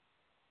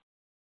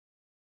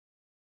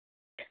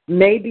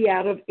 Maybe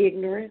out of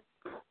ignorance,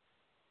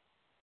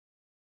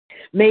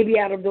 maybe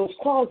out of those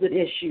closet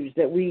issues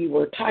that we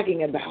were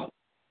talking about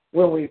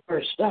when we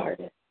first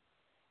started.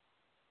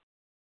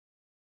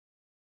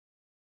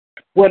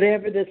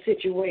 Whatever the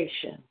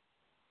situation,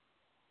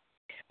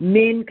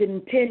 men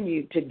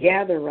continue to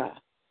gather us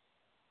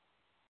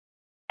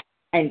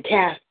and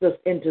cast us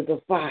into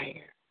the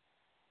fire.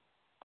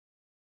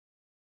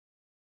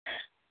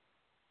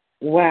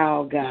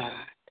 Wow, God.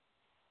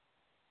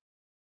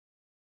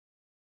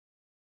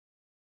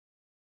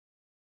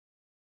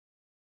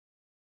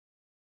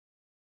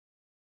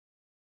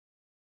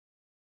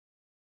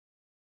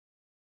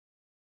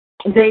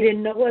 They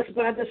didn't know us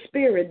by the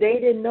Spirit. They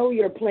didn't know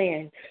your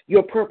plan,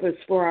 your purpose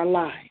for our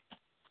lives.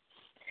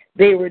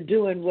 They were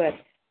doing what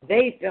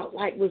they felt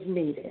like was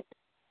needed.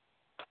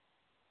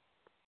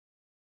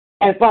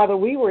 And Father,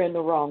 we were in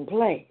the wrong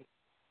place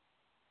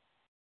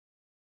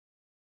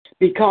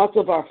because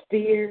of our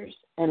fears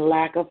and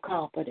lack of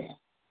confidence.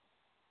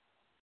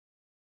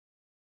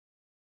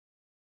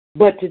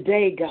 But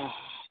today, God,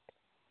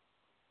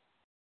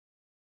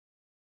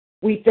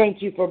 we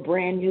thank you for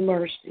brand new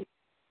mercy.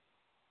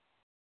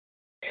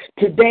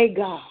 Today,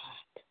 God,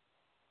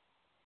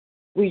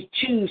 we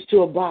choose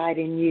to abide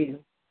in you.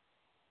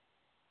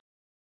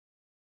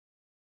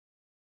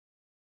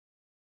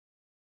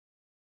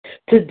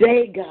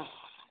 Today, God,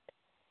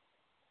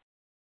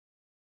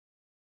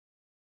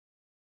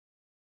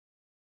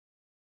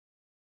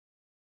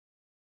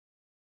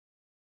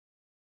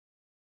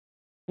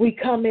 we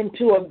come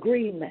into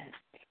agreement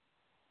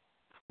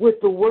with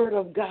the Word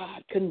of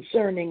God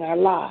concerning our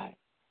lives.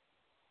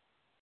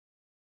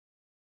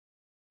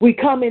 We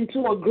come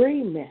into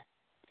agreement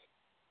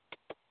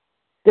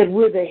that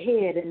we're the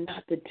head and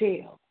not the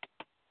tail,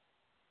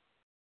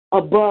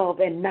 above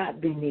and not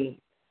beneath.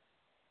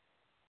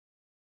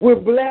 We're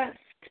blessed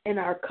in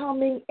our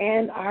coming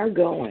and our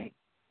going.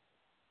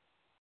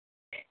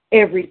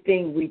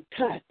 Everything we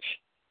touch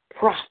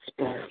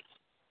prospers.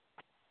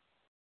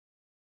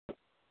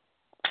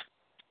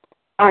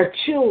 Our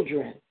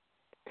children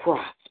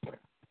prosper.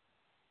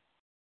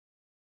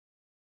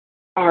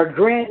 Our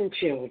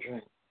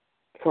grandchildren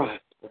prosper.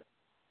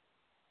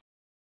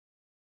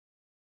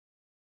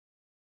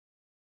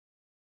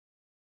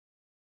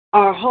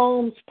 Our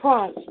homes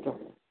prosper.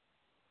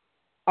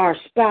 Our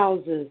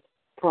spouses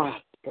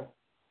prosper.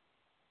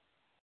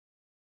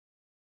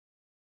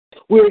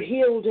 We're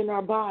healed in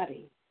our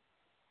body.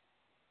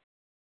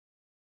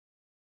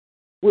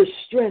 We're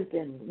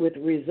strengthened with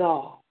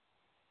resolve.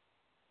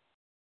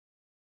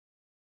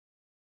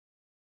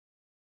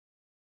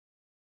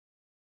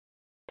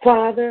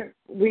 Father,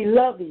 we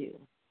love you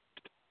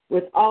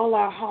with all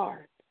our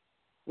heart,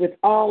 with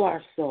all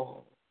our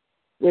soul,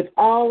 with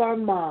all our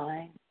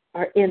mind,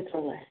 our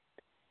intellect.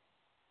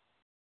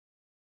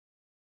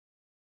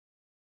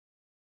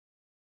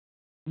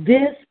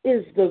 This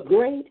is the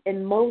great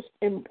and most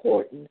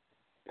important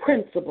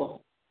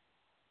principle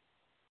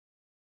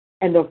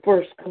and the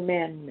first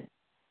commandment.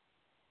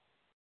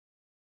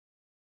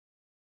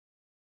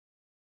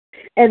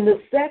 And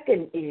the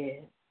second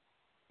is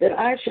that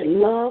I should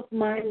love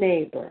my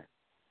neighbor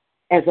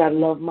as I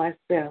love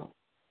myself.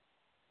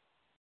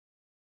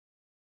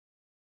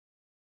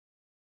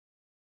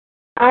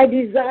 I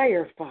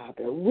desire,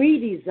 Father,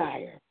 we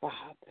desire,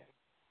 Father,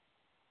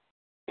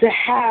 to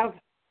have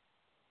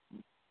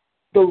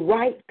the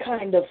right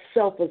kind of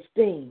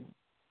self-esteem.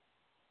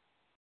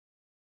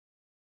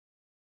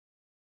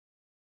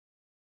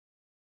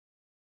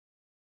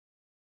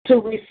 To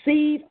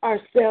receive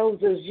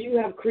ourselves as you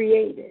have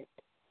created.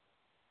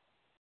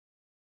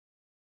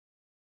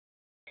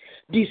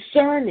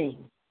 Discerning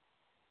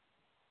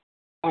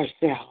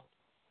ourselves.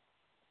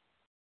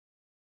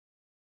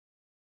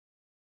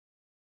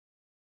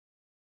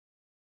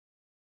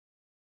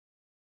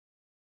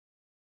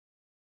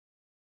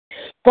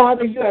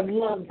 Father, you have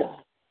loved us.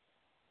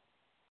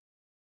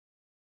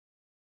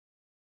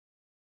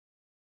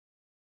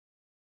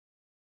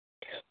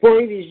 For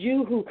it is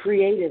you who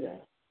created us.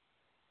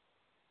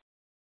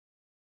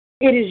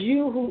 It is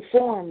you who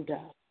formed us.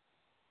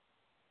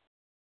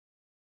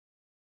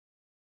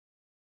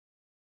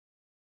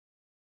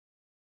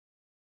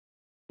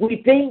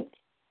 We think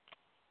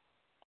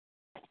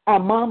our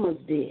mamas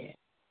did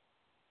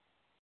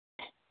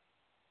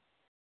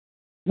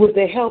with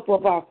the help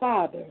of our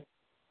Father,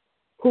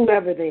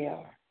 whoever they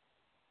are.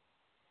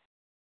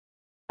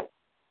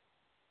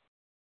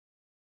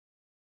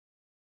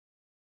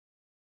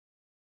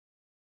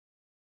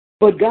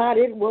 But God,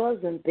 it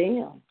wasn't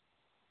them.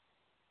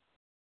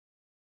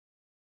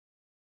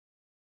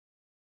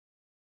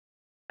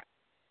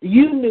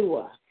 You knew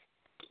us.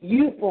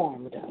 You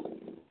formed us.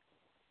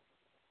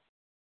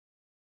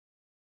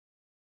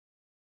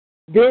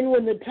 Then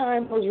when the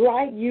time was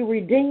right, you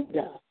redeemed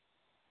us.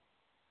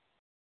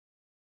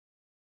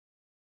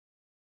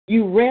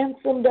 You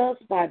ransomed us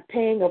by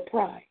paying a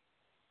price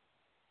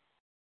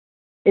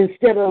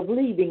instead of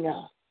leaving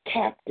us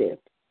captive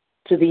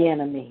to the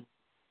enemy.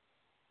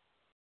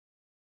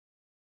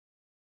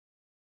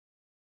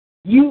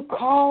 You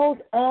called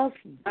us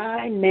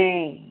by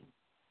name.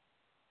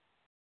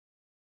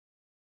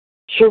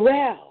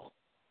 Sherelle,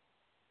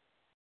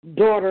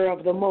 daughter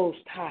of the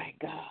Most High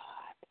God.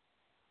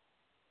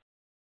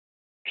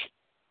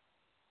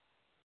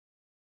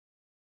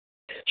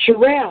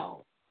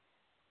 Sherelle,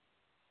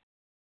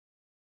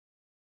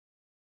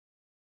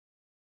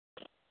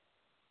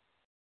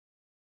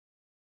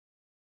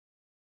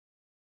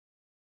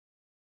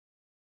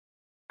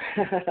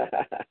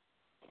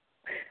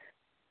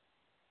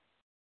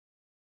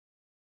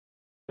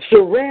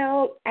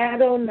 Sherelle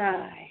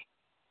Adonai,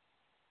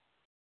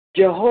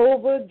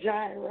 Jehovah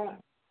Jireh,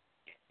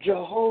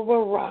 Jehovah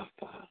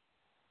Rapha,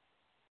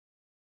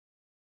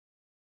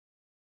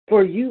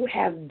 for you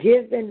have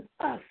given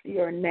us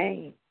your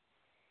name.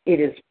 It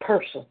is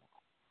personal.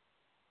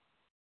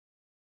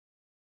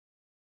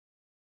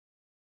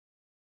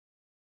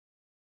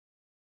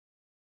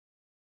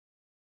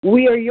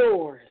 We are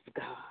yours,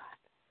 God.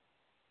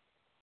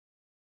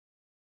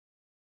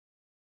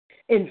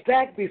 In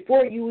fact,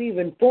 before you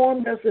even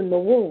formed us in the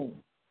womb,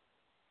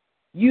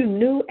 you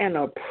knew and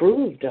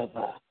approved of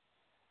us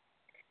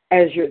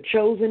as your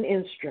chosen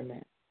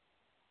instrument.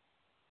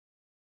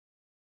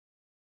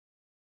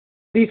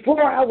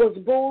 Before I was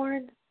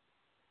born,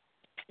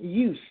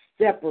 you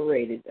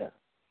separated us.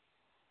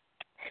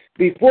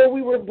 Before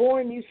we were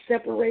born, you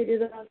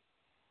separated us,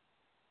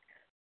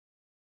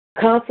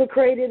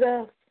 consecrated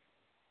us,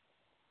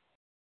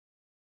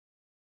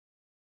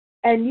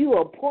 and you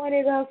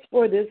appointed us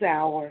for this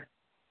hour.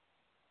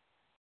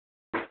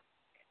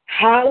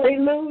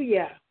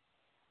 Hallelujah.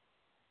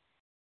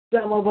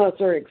 Some of us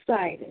are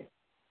excited.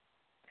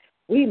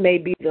 We may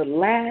be the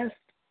last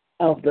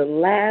of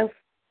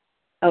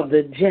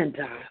the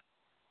Gentiles,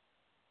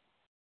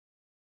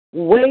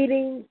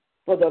 waiting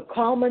for the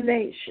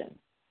culmination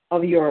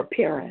of your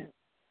appearance.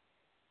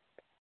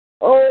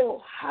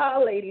 Oh,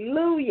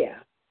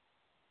 hallelujah.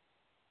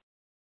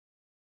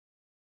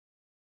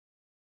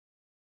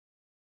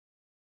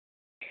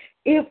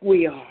 If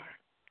we are,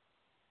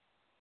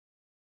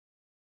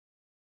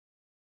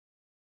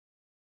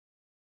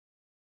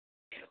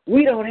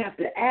 we don't have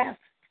to ask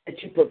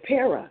that you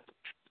prepare us.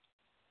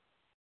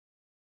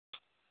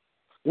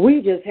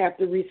 We just have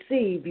to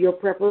receive your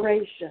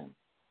preparation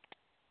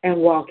and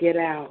walk it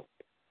out.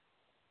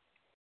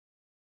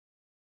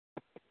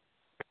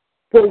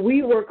 For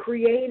we were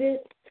created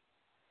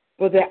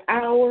for the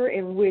hour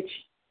in which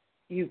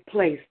you've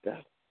placed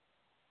us.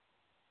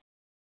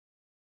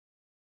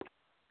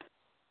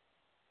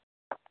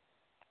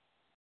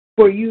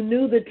 For you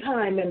knew the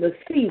time and the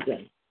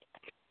season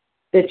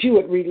that you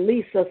would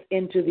release us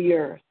into the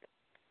earth.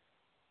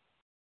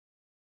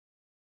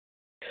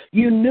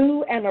 You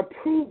knew and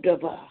approved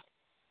of us,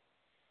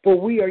 for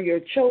we are your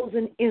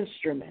chosen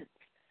instruments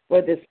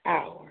for this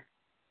hour.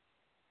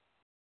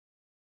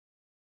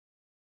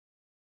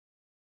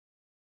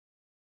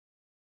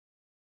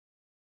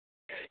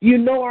 You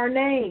know our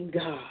name,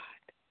 God.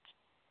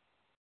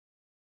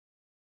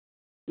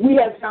 We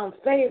have found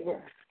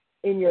favor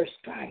in your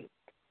sight.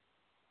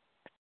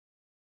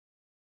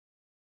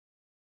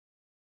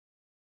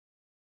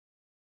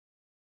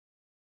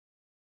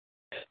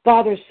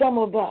 Father, some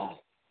of us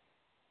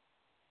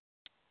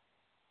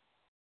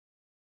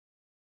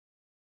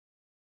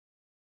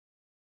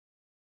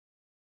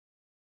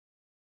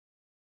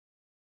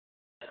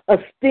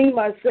esteem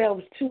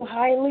ourselves too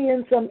highly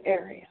in some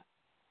area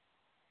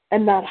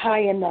and not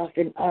high enough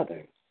in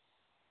others.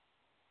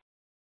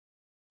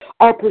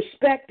 Our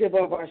perspective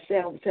of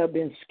ourselves have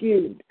been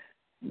skewed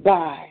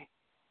by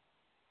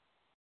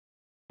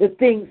the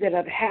things that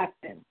have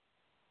happened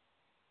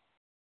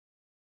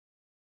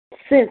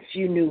since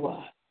you knew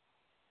us,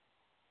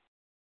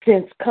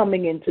 since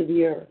coming into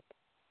the earth.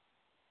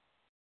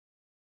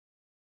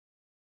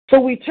 So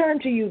we turn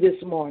to you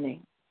this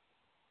morning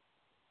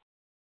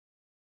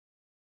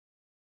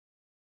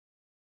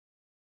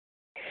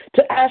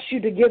to ask you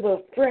to give a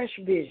fresh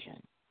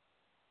vision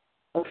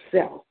of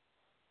self.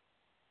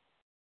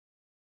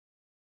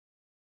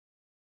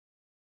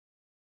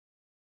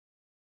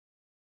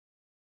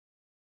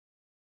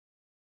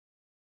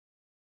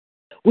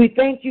 We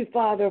thank you,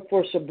 Father,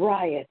 for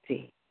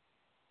sobriety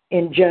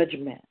in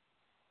judgment.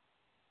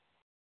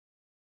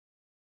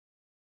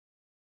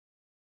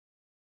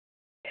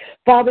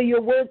 Father,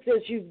 your word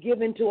says you've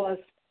given to us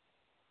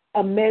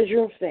a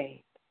measure of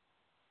faith.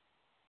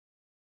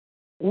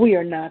 We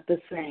are not the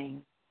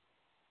same.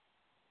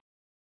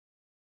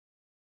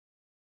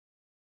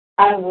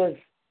 I was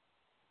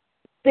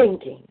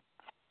thinking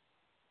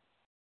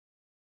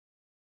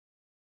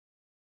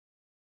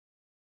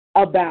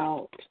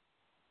about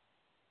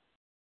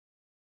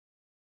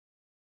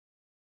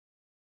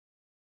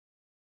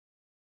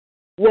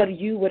what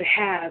you would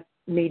have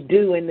me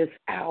do in this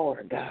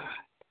hour, God.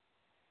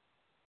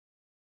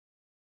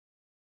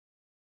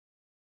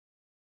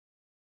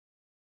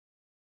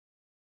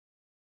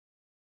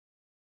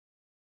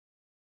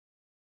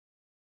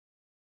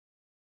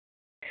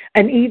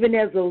 And even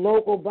as a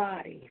local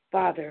body,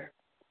 Father,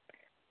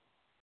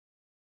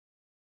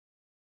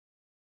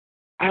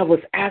 I was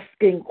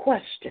asking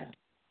questions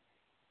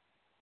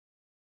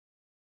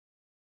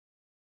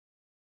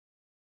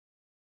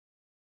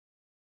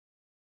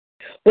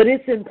But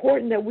it's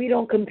important that we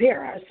don't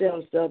compare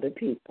ourselves to other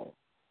people.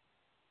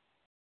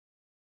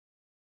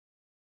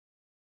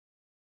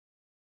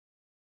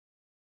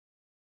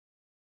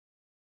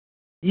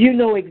 You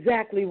know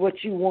exactly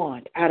what you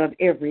want out of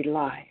every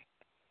life.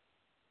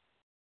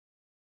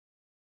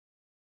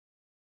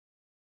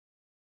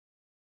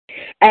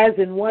 As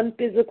in one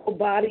physical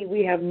body,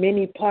 we have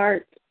many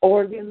parts,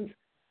 organs,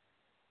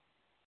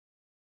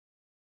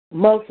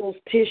 muscles,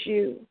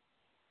 tissue.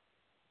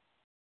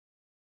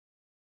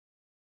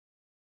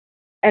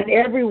 And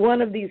every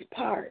one of these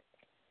parts,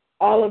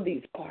 all of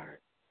these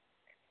parts,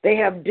 they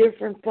have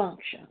different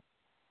functions.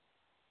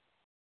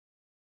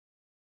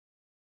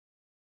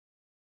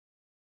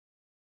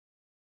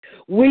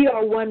 We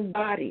are one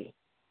body.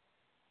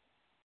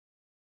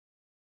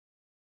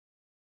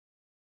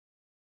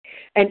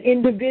 And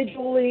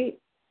individually,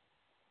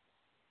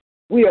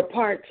 we are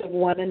parts of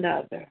one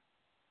another,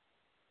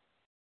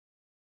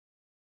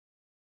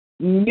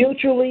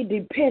 mutually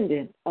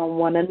dependent on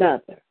one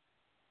another.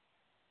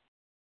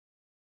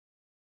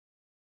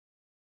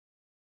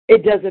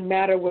 It doesn't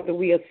matter whether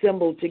we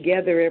assemble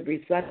together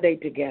every Sunday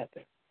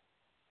together.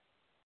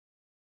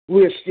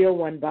 We're still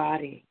one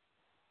body.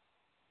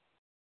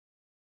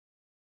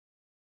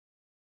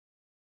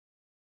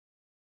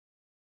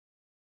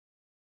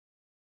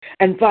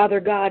 And Father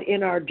God,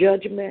 in our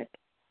judgment,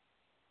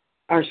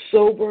 our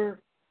sober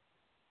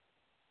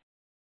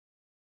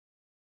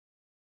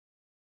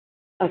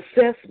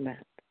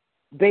assessment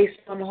based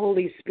on the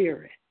Holy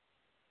Spirit,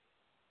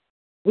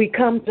 we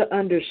come to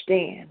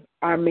understand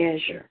our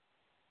measure.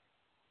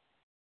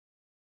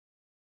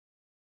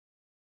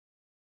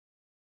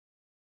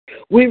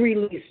 We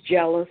release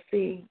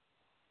jealousy,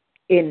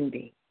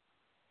 envy.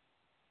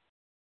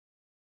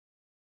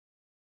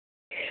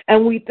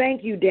 And we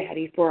thank you,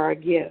 Daddy, for our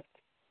gifts,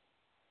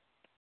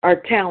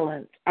 our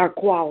talents, our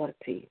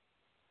qualities,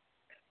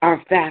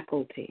 our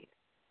faculties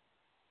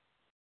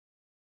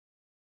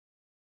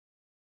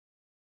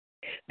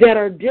that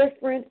are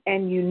different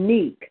and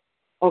unique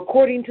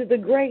according to the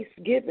grace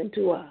given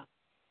to us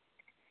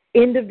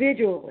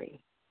individually.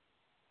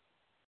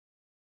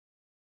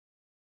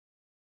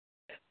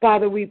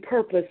 Father, we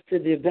purpose to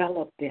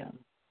develop them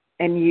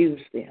and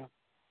use them.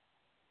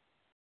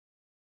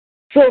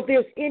 So if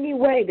there's any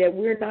way that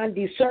we're not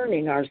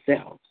discerning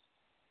ourselves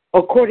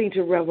according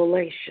to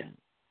Revelation,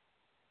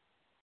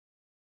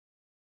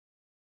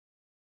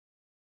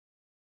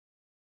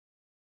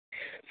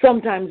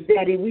 sometimes,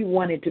 Daddy, we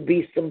wanted to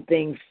be some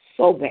things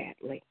so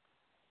badly.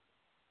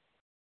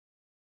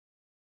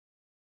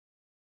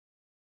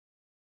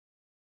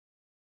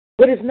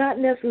 But it's not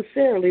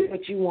necessarily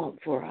what you want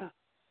for us.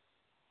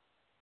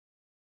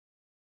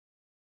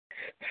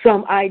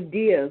 Some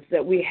ideas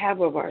that we have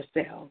of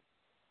ourselves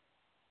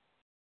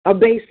are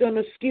based on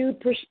a skewed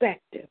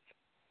perspective.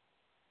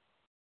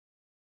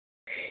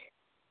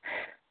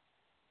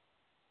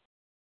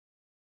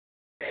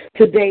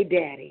 Today,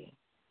 Daddy,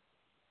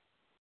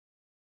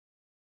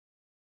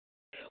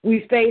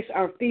 we face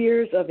our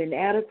fears of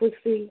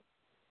inadequacy,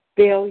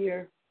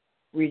 failure,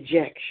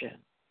 rejection.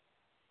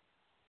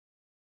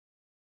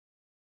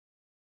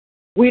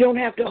 We don't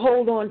have to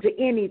hold on to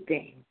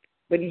anything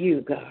but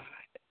you, God.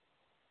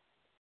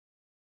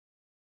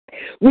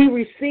 We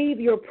receive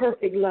your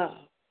perfect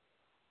love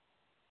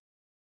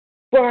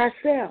for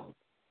ourselves.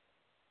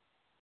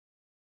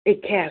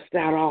 It casts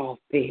out all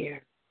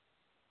fear.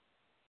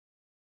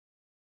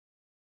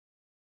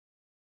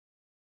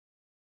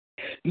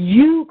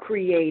 You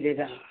created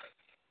us.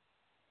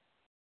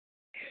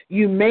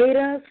 You made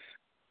us.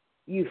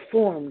 You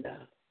formed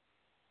us.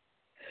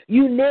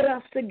 You knit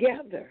us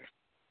together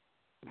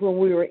when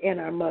we were in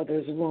our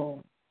mother's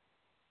womb.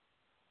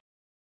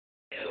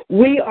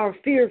 We are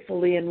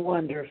fearfully and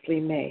wonderfully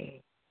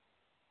made.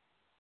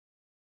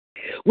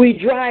 We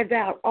drive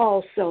out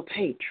all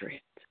self-hatred,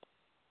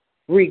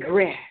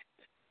 regret,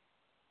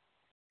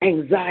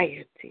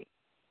 anxiety,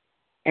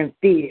 and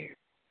fear.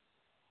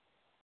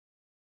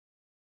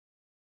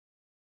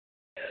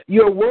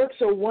 Your works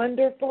are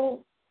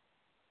wonderful.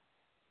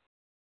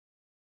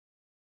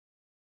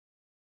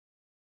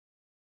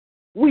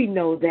 We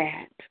know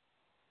that.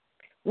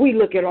 We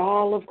look at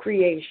all of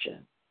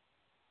creation,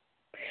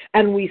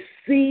 and we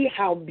see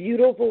how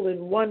beautiful and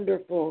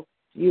wonderful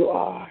you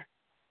are.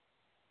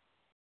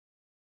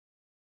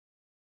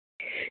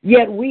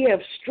 Yet we have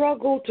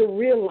struggled to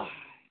realize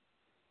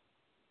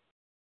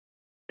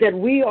that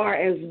we are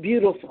as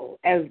beautiful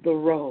as the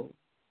rose,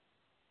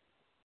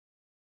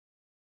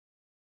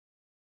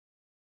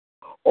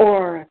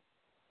 or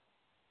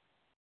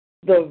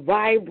the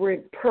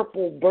vibrant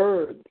purple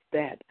birds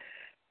that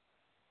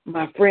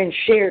my friend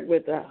shared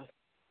with us.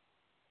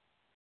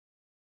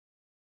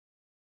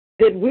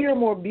 That we are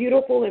more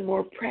beautiful and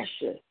more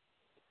precious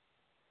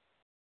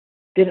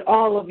than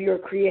all of your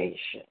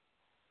creation.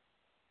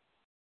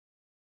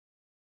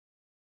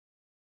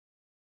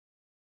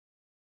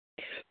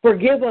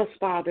 Forgive us,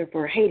 Father,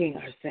 for hating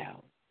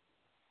ourselves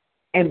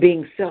and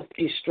being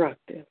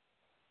self-destructive.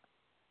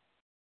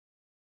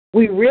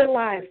 We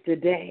realize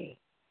today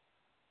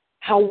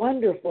how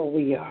wonderful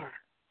we are.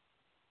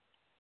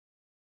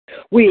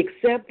 We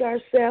accept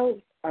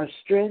ourselves, our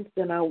strengths,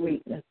 and our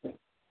weaknesses.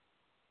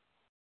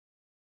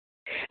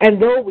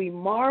 And though we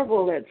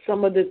marvel at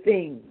some of the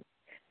things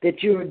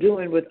that you are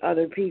doing with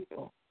other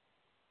people,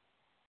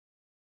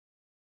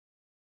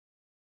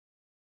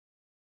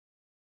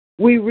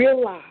 we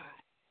realize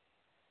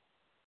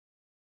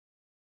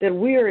that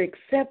we are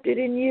accepted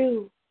in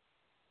you.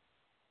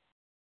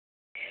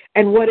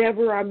 And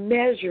whatever our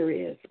measure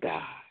is,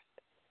 God,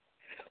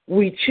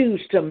 we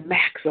choose to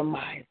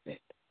maximize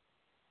it.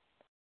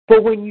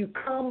 For when you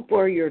come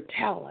for your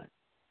talent,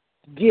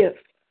 gifts,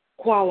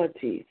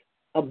 qualities,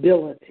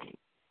 abilities,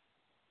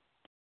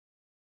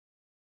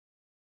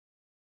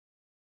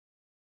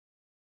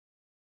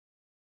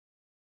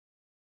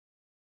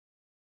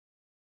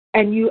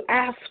 and you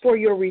ask for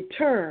your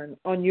return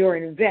on your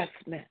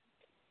investment,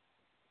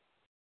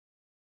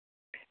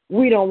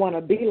 we don't want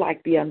to be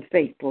like the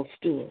unfaithful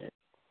steward.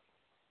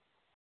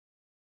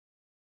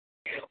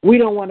 We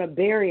don't want to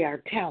bury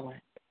our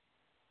talent.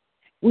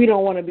 We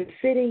don't want to be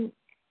sitting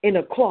in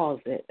a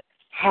closet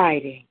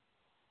hiding.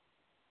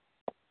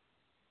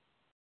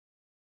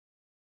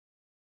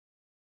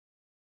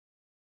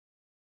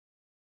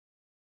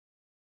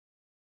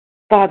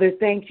 Father,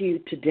 thank you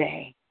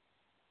today.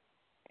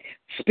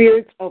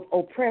 Spirits of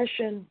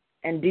oppression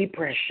and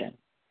depression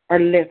are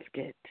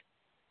lifted,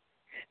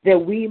 that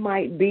we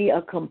might be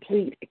a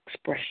complete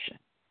expression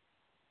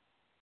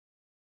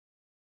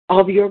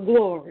of your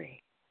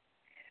glory.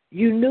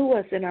 You knew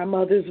us in our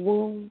mother's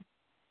womb.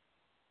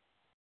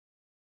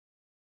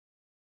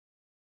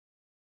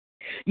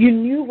 You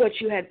knew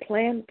what you had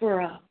planned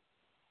for us.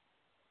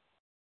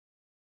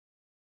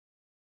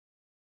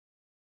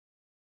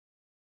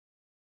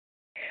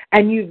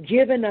 And you've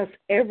given us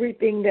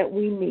everything that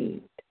we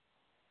need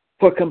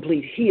for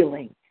complete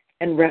healing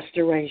and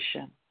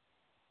restoration.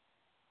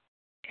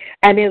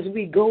 And as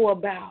we go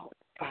about,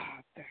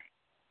 Father,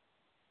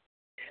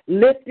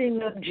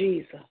 lifting up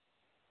Jesus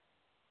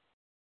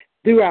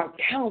through our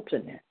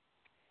countenance,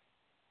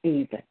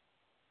 even,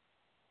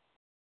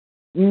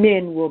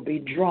 men will be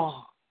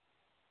drawn,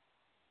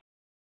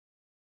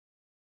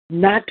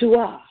 not to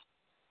us,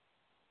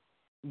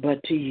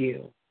 but to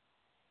you.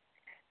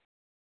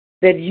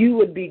 That you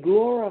would be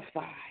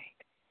glorified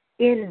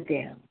in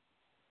them,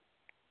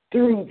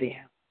 through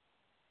them.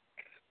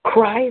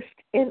 Christ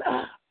in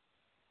us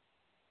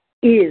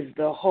is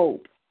the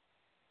hope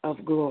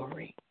of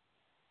glory.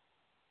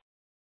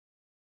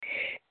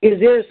 Is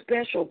there a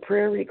special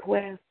prayer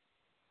request?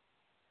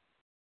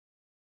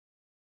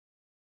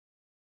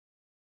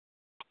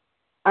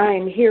 I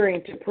am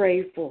hearing to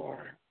pray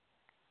for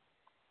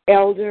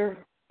Elder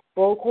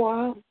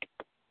Folkwa.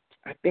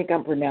 I think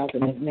I'm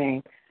pronouncing his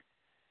name.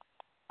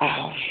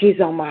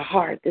 He's on my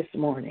heart this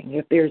morning,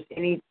 if there's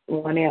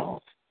anyone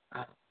else.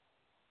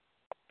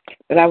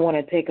 But I want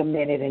to take a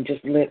minute and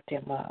just lift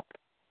him up.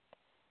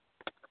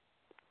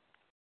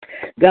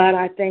 God,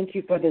 I thank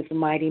you for this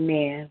mighty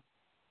man.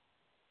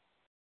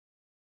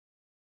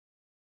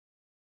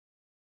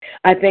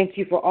 I thank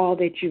you for all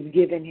that you've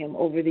given him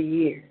over the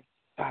years,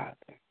 Father.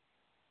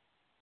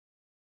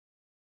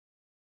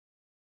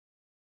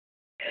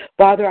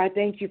 Father, I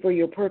thank you for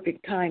your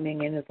perfect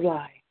timing in his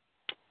life.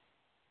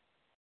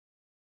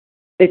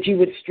 That you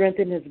would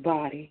strengthen his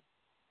body.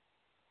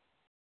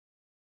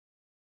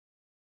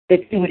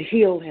 That you would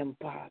heal him,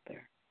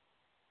 Father.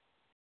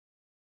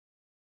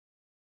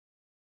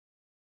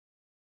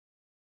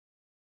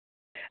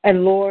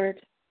 And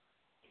Lord,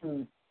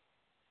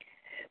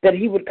 that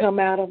he would come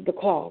out of the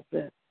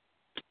closet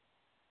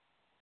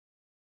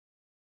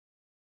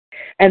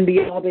and be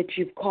all that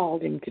you've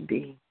called him to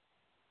be.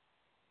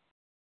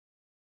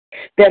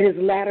 That his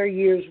latter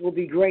years will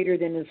be greater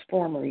than his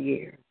former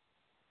years.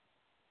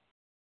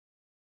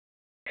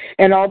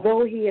 And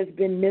although he has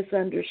been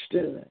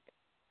misunderstood,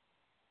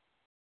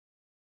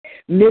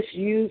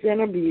 misused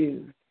and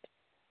abused,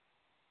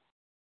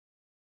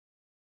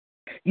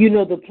 you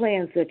know the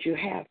plans that you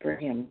have for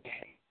him.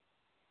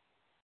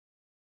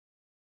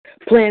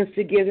 Plans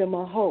to give him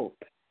a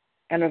hope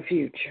and a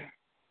future.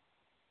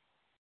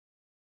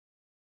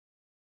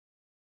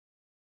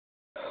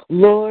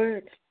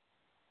 Lord,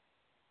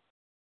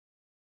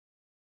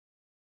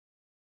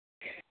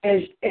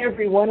 as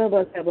every one of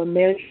us have a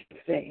measure of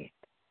faith,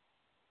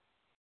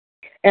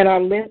 and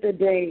our length of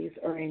days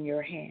are in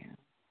your hands.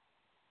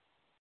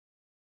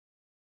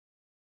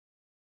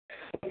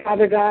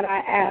 Father God, I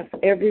ask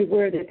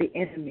everywhere that the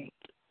enemy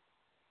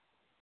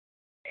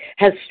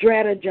has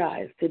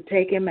strategized to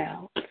take him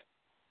out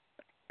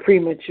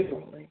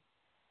prematurely.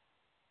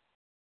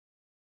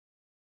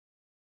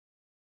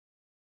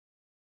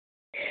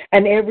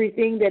 And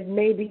everything that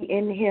may be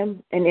in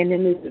him and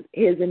in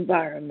his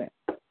environment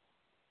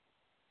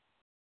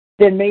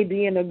that may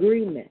be in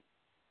agreement,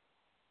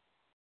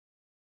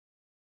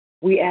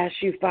 we ask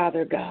you,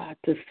 Father God,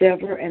 to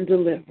sever and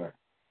deliver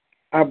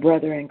our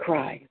brother in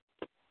Christ,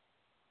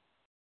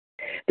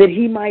 that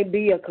he might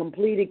be a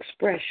complete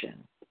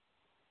expression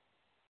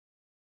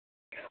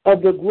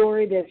of the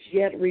glory that's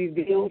yet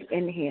revealed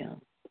in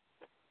him.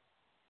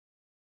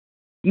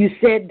 You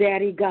said,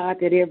 Daddy God,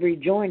 that every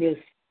joint is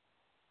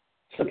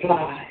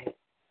supplies.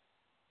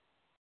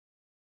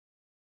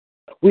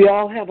 We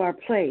all have our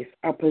place,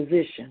 our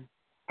position,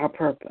 our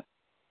purpose.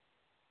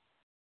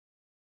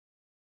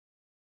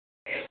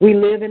 We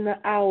live in the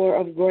hour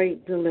of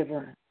great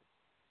deliverance.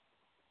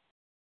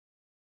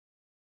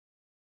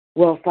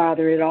 Well,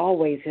 Father, it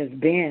always has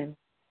been.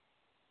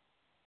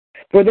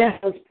 For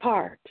that was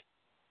part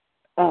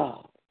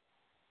of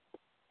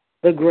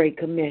the Great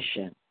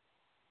Commission.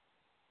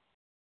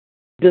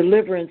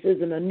 Deliverance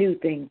isn't a new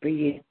thing for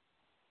you.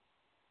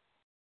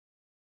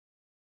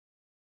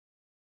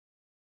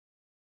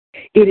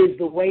 It is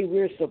the way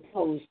we're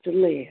supposed to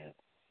live.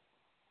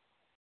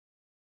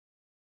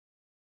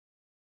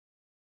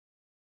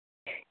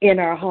 In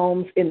our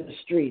homes, in the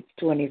streets,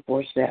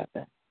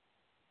 24/7.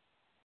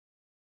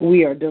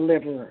 We are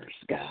deliverers,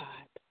 God.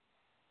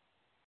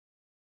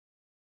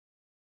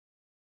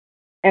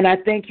 And I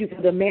thank you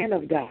for the man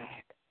of God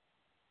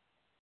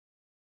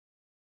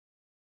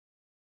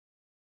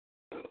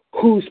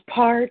whose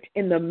part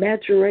in the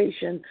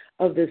maturation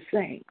of the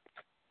saints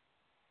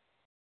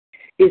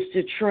is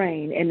to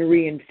train and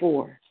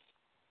reinforce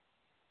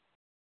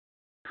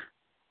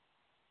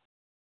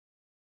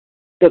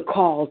the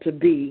call to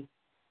be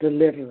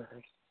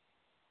deliverers.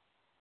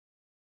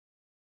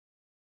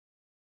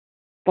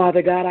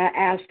 Father God, I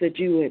ask that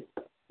you would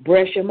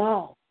brush him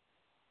off,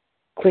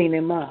 clean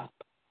him up,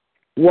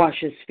 wash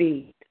his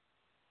feet,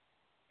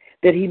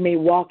 that he may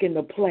walk in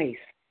the place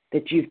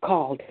that you've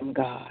called him,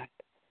 God.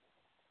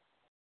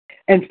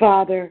 And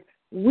Father,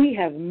 we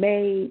have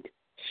made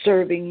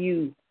serving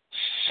you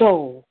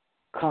so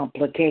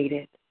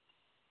complicated.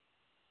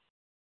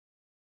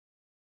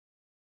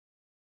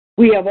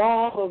 We have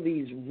all of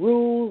these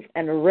rules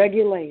and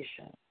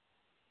regulations,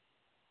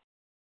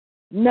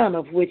 none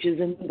of which is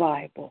in the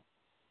Bible.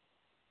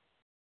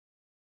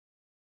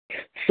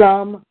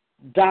 Some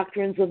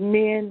doctrines of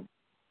men,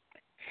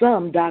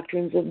 some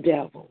doctrines of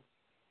devils.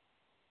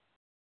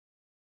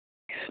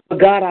 But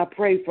God, I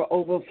pray for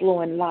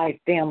Overflowing Life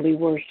Family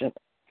Worship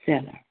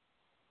Center.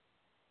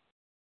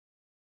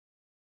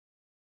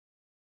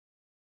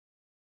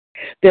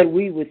 That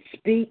we would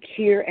speak,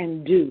 hear,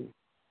 and do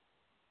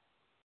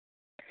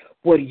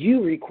what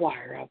you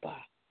require of us.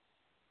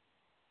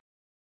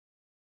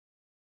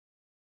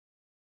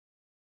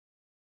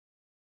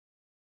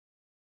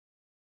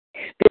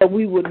 That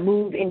we would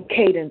move in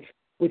cadence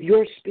with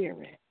your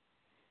spirit.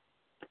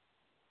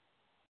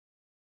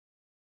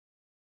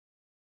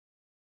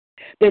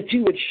 That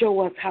you would show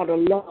us how to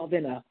love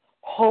in a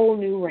whole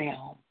new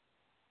realm.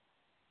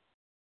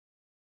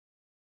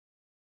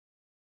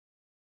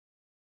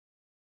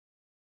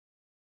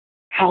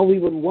 How we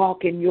would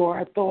walk in your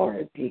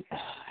authority, God.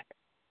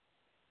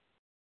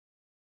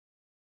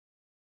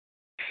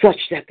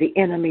 Such that the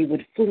enemy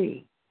would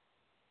flee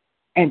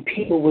and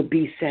people would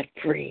be set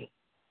free.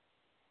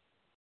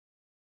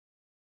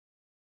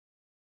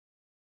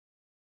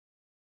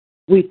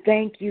 We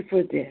thank you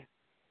for this.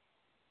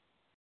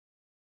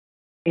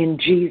 In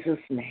Jesus'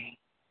 name,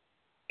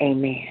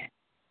 amen.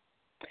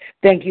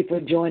 Thank you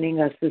for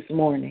joining us this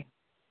morning.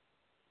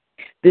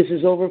 This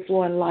is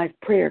Overflowing Life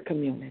Prayer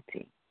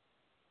Community.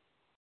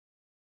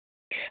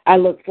 I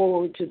look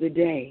forward to the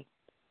day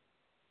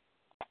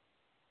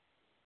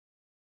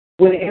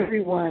when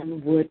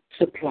everyone would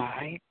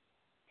supply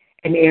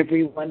and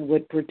everyone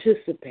would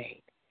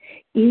participate,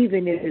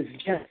 even if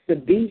it's just to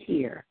be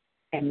here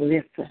and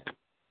listen.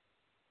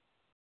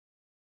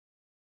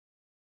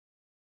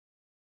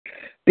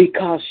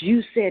 Because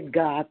you said,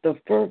 God, the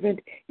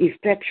fervent,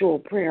 effectual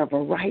prayer of a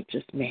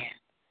righteous man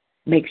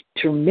makes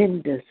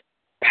tremendous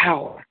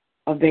power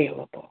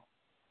available.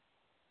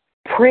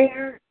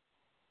 Prayer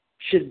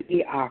should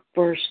be our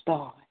first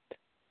thought,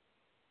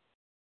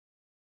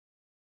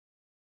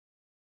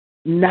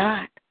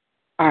 not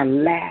our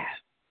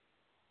last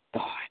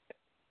thought.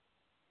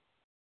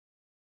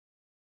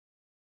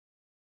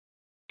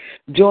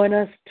 Join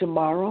us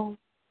tomorrow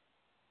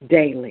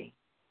daily.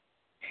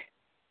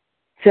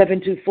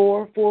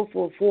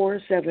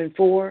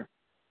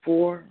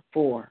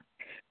 724-444-7444.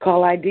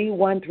 Call ID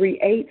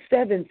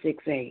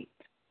 138768.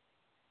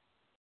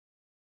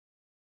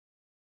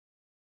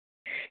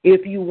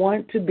 If you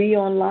want to be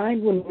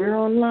online when we're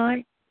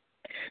online,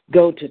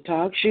 go to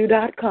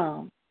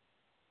TalkShoe.com.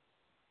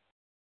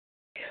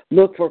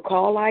 Look for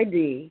call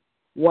ID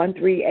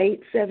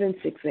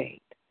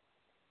 138768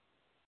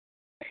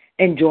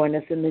 and join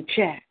us in the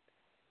chat.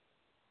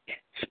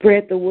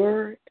 Spread the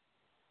word.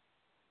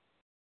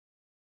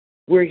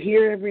 We're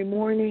here every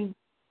morning.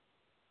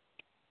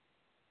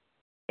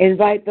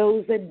 Invite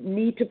those that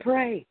need to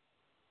pray.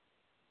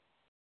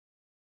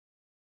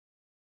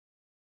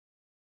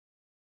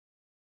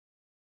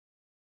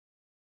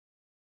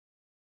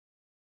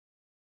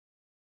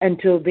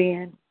 Until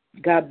then,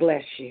 God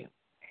bless you.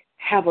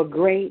 Have a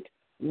great,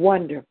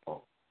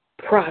 wonderful,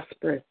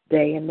 prosperous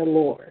day in the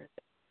Lord.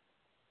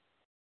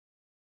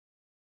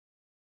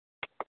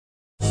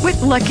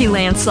 With Lucky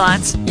Land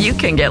Slots, you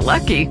can get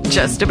lucky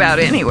just about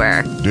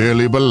anywhere.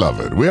 Dearly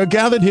beloved, we are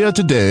gathered here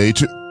today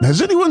to...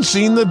 Has anyone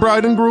seen the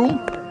bride and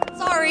groom?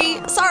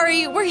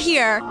 Sorry, we're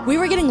here. We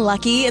were getting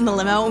lucky in the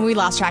limo and we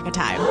lost track of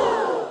time.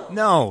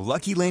 No,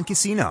 Lucky Land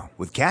Casino,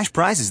 with cash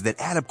prizes that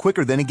add up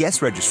quicker than a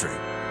guest registry.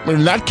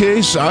 In that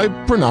case, I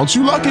pronounce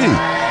you lucky.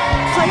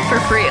 Play for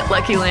free at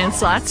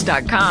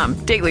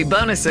LuckyLandSlots.com. Daily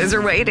bonuses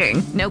are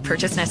waiting. No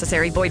purchase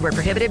necessary. Void where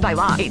prohibited by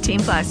law.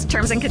 18+.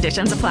 Terms and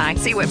conditions apply.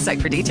 See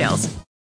website for details.